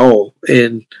love it all,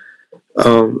 and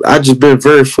I've just been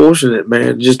very fortunate,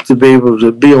 man, just to be able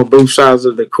to be on both sides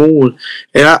of the coin.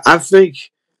 And I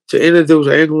think to any of those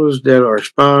anglers that are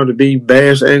aspiring to be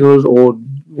bass anglers or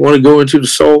want to go into the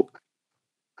salt,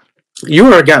 you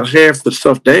already got half the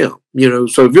stuff down.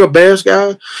 So if you're a bass guy,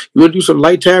 you want to do some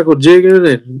light tackle jigging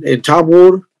and top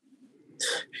water,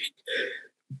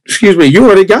 excuse me, you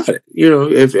already got it.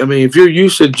 If you're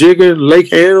used to jigging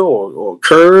Lake Hanna or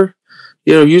Kerr,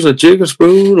 use a jigging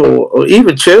spoon or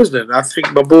even Chesney. I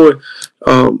think my boy,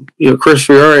 Chris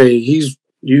he's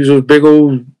using big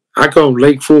old, I call them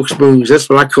Lake Fork spoons. That's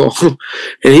what I call them.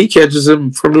 And he catches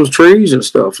them from those trees and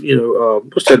stuff.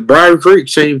 What's that? Briar Creek,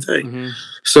 same thing. Mm-hmm.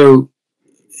 So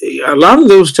a lot of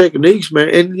those techniques, man,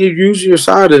 and you use your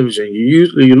side imaging.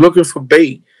 You're looking for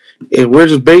bait. And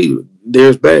where's the bait?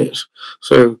 There's bass.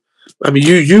 So, I mean,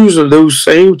 you're using those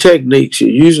same techniques. You're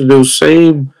using those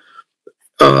same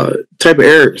type of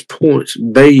areas, points,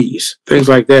 bays, things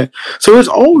like that. So it's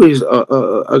always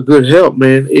a good help,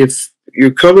 man. If you're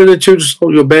coming into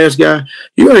your bass guy,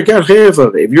 you already got half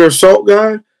of it. If you're a salt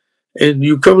guy and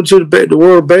you come into the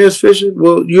world of bass fishing,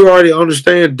 well, you already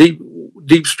understand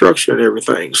deep structure and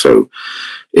everything. So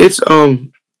it's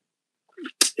been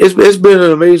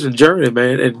an amazing journey,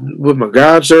 man. And with my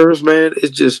guide service, man,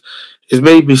 it's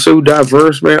made me so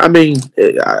diverse, man. I mean,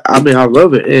 I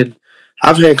love it. And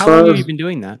I've had How long have you been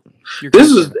doing that?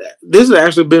 This has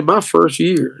actually been my first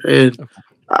year, and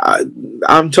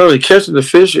I'm telling you, catching the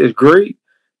fish is great.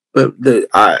 But the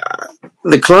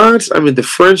clients, I mean, the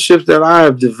friendships that I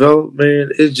have developed,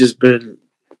 man, it's been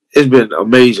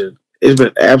amazing. It's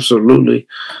been absolutely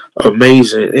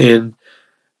amazing, and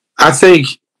I think,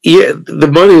 the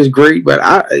money is great, but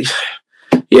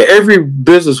every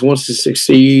business wants to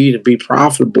succeed and be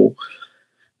profitable.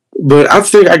 But I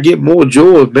think I get more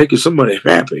joy of making somebody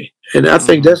happy. And I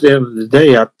think that's the end of the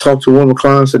day. I talked to one of my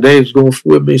clients today who's going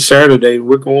with me Saturday.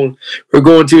 We're going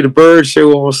to the bird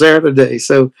show on Saturday.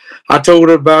 So I told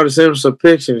her about it, sent her some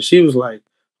pictures, and she was like,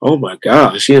 oh my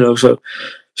gosh, so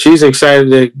she's excited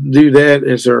to do that.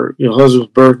 It's her husband's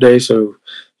birthday. So,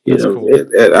 cool.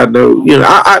 I know,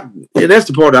 and that's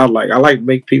the part I like. I like to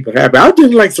make people happy. I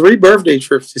did like 3 birthday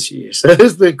trips this year. So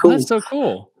it's been cool. Oh, that's so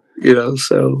cool.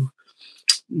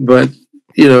 But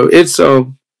it's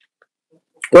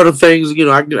one of the things,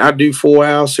 I do 4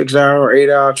 hour, 6 hour, 8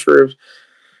 hour trips.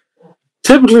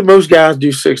 Typically most guys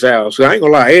do 6 hours. So I ain't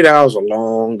gonna lie, 8 hours is a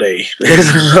long day.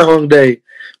 It's a long day.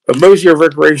 But most of your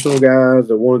recreational guys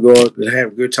that want to go out and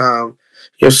have a good time,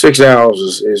 6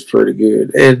 hours is pretty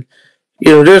good. And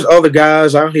there's other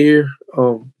guys out here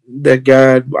that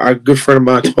guide. A good friend of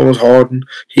mine, Thomas Harden,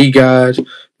 he guides.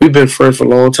 We've been friends for a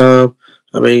long time.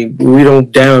 I mean, we don't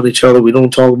down each other. We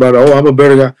don't talk about, I'm a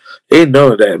better guy. Ain't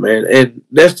none of that, man. And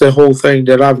that's the whole thing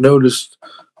that I've noticed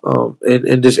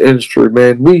in this industry,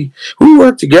 man. We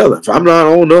work together. If I'm not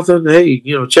on nothing, hey,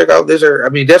 check out this. I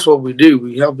mean, that's what we do.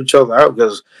 We help each other out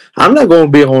because I'm not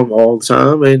going to be on all the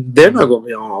time, and they're not going to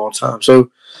be on all the time.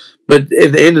 So, but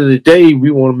at the end of the day, we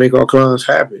want to make our clients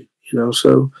happy,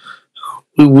 So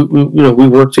we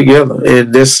work together,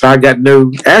 and this I got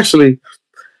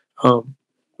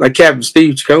like Captain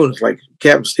Steve Chaconas, like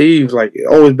Captain Steve's like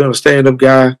always been a stand-up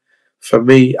guy for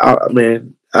me. I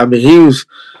mean, he was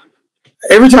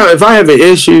every time if I have an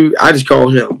issue, I just call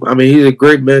him. I mean, he's a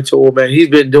great mentor, man. He's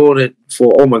been doing it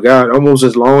for almost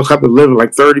as long as I've been living,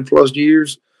 like 30 plus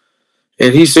years,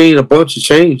 and he's seen a bunch of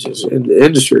changes in the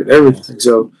industry and everything.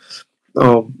 So,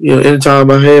 anytime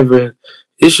I have an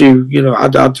issue, I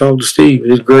talk to Steve.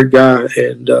 He's a great guy,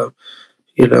 and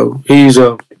he's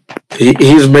a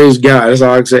He's an amazing guy. That's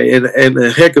all I can say. And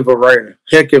a heck of a writer,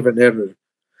 heck of an editor.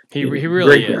 He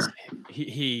really is.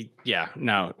 Huge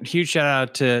shout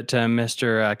out to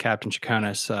Mr. Captain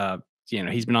Chaconas.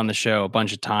 He's been on the show a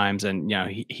bunch of times, and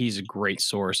he's a great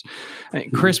source.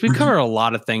 Kris, we covered a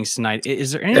lot of things tonight.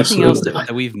 Is there anything else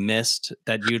that we've missed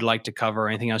that you'd like to cover?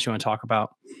 Anything else you want to talk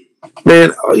about?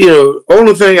 Man,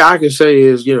 only thing I can say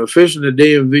is, fishing the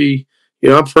DMV.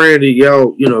 I'm praying that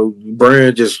y'all,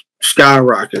 brand just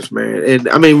skyrockets, man. And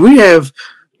I mean, we have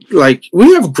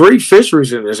great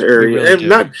fisheries in this area,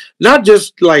 really, and not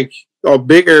just like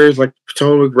big areas like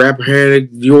Potomac, Rappahannock,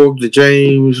 York, the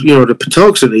James, the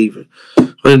Patuxent, even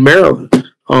in Maryland,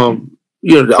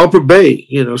 the Upper Bay,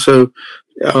 So,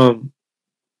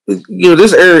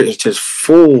 this area is just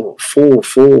full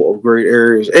of great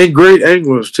areas and great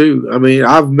anglers too. I mean,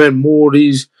 I've met more of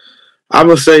these, I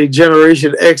would say,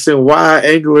 Generation X and Y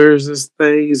anglers and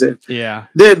things, and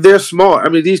they're smart. I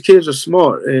mean, these kids are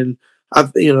smart, and I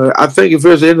think if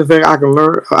there's anything I can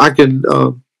learn, I can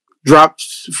drop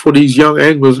for these young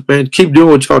anglers, man. Keep doing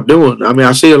what y'all doing. I mean,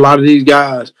 I see a lot of these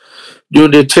guys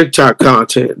doing their TikTok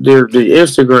content, their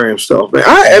Instagram stuff, man.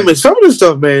 I mean, some of this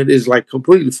stuff, man, is like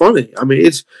completely funny. I mean,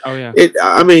 it's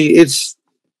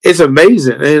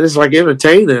amazing, and it's like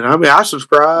entertaining. I mean, I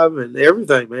subscribe and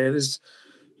everything, man. It's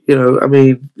I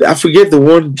mean, I forget the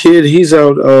one kid. He's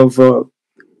out of,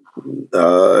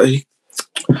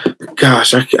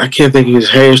 gosh, I can't think of his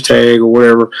hashtag or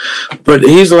whatever. But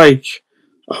he's like,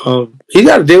 he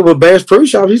got to deal with Bass Pro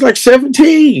Shop. He's like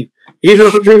 17. You know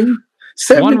what I mean?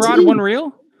 One rod, one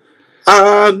reel?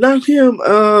 Not him.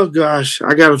 Oh gosh,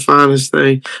 I gotta find this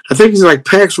thing. I think it's like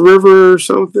Pax River or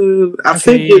something. I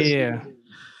think yeah.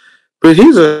 But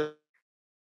he's a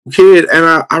kid,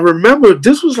 and I remember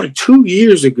this was like 2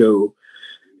 years ago,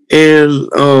 and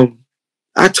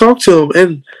I talked to him,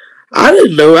 and I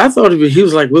didn't know. I thought he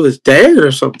was like with his dad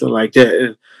or something like that,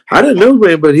 and I didn't know,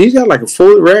 man. But he's got like a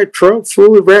fully wrapped truck,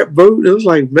 fully wrapped boat. It was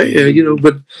like, man, you know.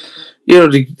 But you know,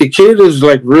 the kid is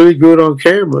like really good on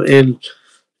camera, and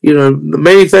you know, the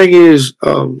main thing is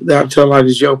that I tell a lot of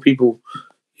these young people,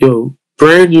 you know,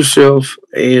 brand yourself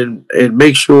and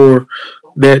make sure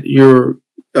that you're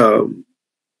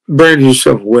branding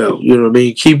yourself well. You know what I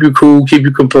mean? Keep your cool, keep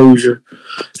your composure,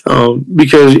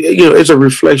 because you know it's a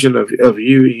reflection of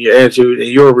you and your attitude, and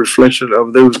you're a reflection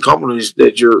of those companies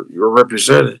that you're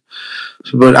representing.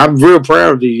 So, but I'm real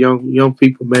proud of the young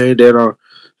people, man, that are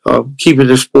keeping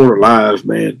this sport alive,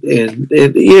 man. And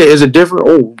yeah, it's a different.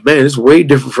 Oh man, it's way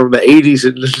different from the '80s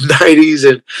and the '90s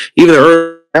and even the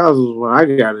early 2000s when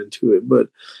I got into it. But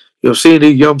you know, seeing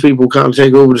these young people kind of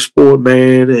take over the sport,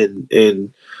 man,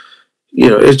 and you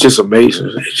know, it's just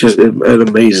amazing. It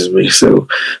amazes me. So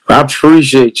I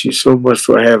appreciate you so much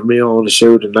for having me on the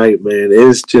show tonight, man.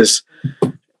 It's just,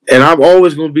 and I'm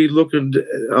always going to be looking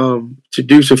to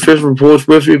do some fishing reports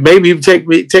with you. Maybe even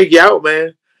take you out,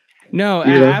 man. No,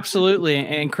 absolutely.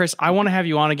 And Kris, I want to have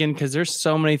you on again because there's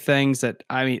so many things that,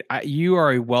 I mean, you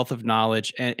are a wealth of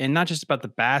knowledge and not just about the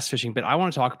bass fishing, but I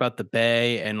want to talk about the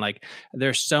bay and like,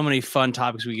 there's so many fun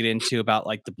topics we get into about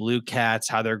like the blue cats,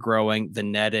 how they're growing, the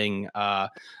netting.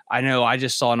 I know I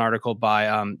just saw an article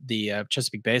by the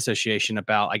Chesapeake Bay Association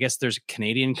about, I guess there's a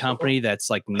Canadian company that's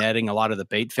like netting a lot of the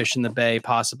bait fish in the bay,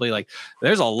 possibly. Like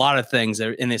there's a lot of things that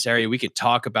are in this area we could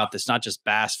talk about that's not just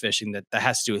bass fishing, that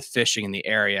has to do with fishing in the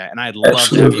area. And I'd love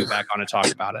to have you back on to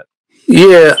talk about it.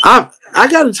 Yeah, I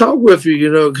got to talk with you, you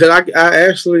know, because I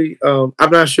actually, I'm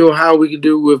not sure how we can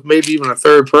do with maybe even a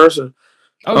third person.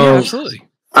 Oh, yeah, absolutely.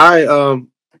 I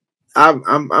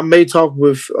may talk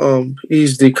with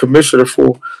he's the commissioner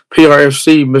for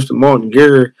PRFC, Mr. Martin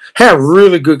Gary. Had a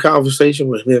really good conversation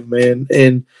with him, man.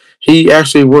 And he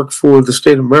actually worked for the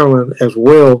state of Maryland as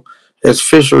well as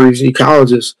fisheries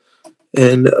ecologist.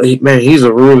 And man, he's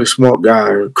a really smart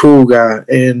guy, a cool guy.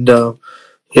 And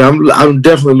yeah, I'm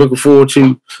definitely looking forward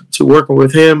to working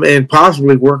with him and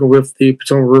possibly working with the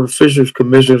Potomac River Fisheries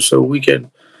Commission so we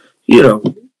can, you know,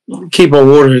 keep our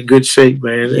water in good shape,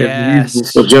 man, yes. And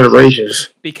for generations.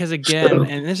 Because again,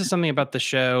 and this is something about the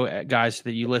show, guys,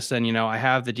 that you listen, you know, I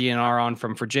have the DNR on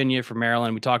from Virginia, from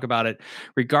Maryland. We talk about it.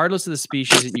 Regardless of the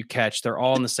species that you catch, they're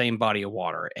all in the same body of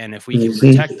water. And if we can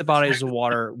protect the bodies of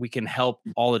water, we can help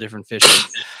all the different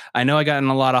fishes. I know I got in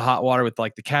a lot of hot water with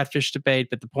like the catfish debate,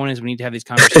 but the point is we need to have these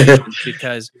conversations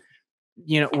because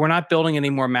you know, we're not building any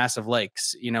more massive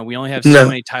lakes. You know, we only have so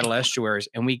many tidal estuaries,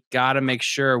 and we got to make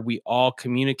sure we all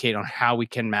communicate on how we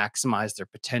can maximize their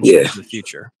potential in the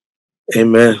future.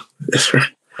 Amen. That's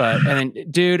right. But, and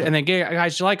then, dude, and then,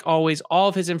 guys, like always, all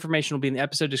of his information will be in the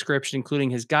episode description, including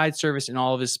his guide service and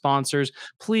all of his sponsors.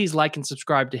 Please like and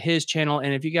subscribe to his channel.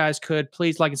 And if you guys could,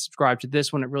 please like and subscribe to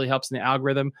this one. It really helps in the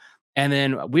algorithm. And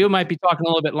then we might be talking a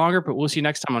little bit longer, but we'll see you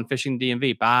next time on Fishing the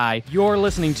DMV. Bye. You're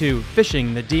listening to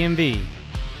Fishing the DMV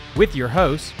with your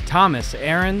hosts, Thomas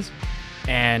Ahrens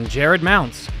and Jared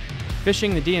Mounts.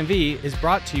 Fishing the DMV is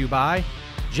brought to you by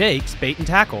Jake's Bait and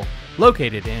Tackle,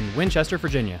 located in Winchester,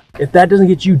 Virginia. If that doesn't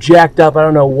get you jacked up, I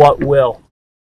don't know what will.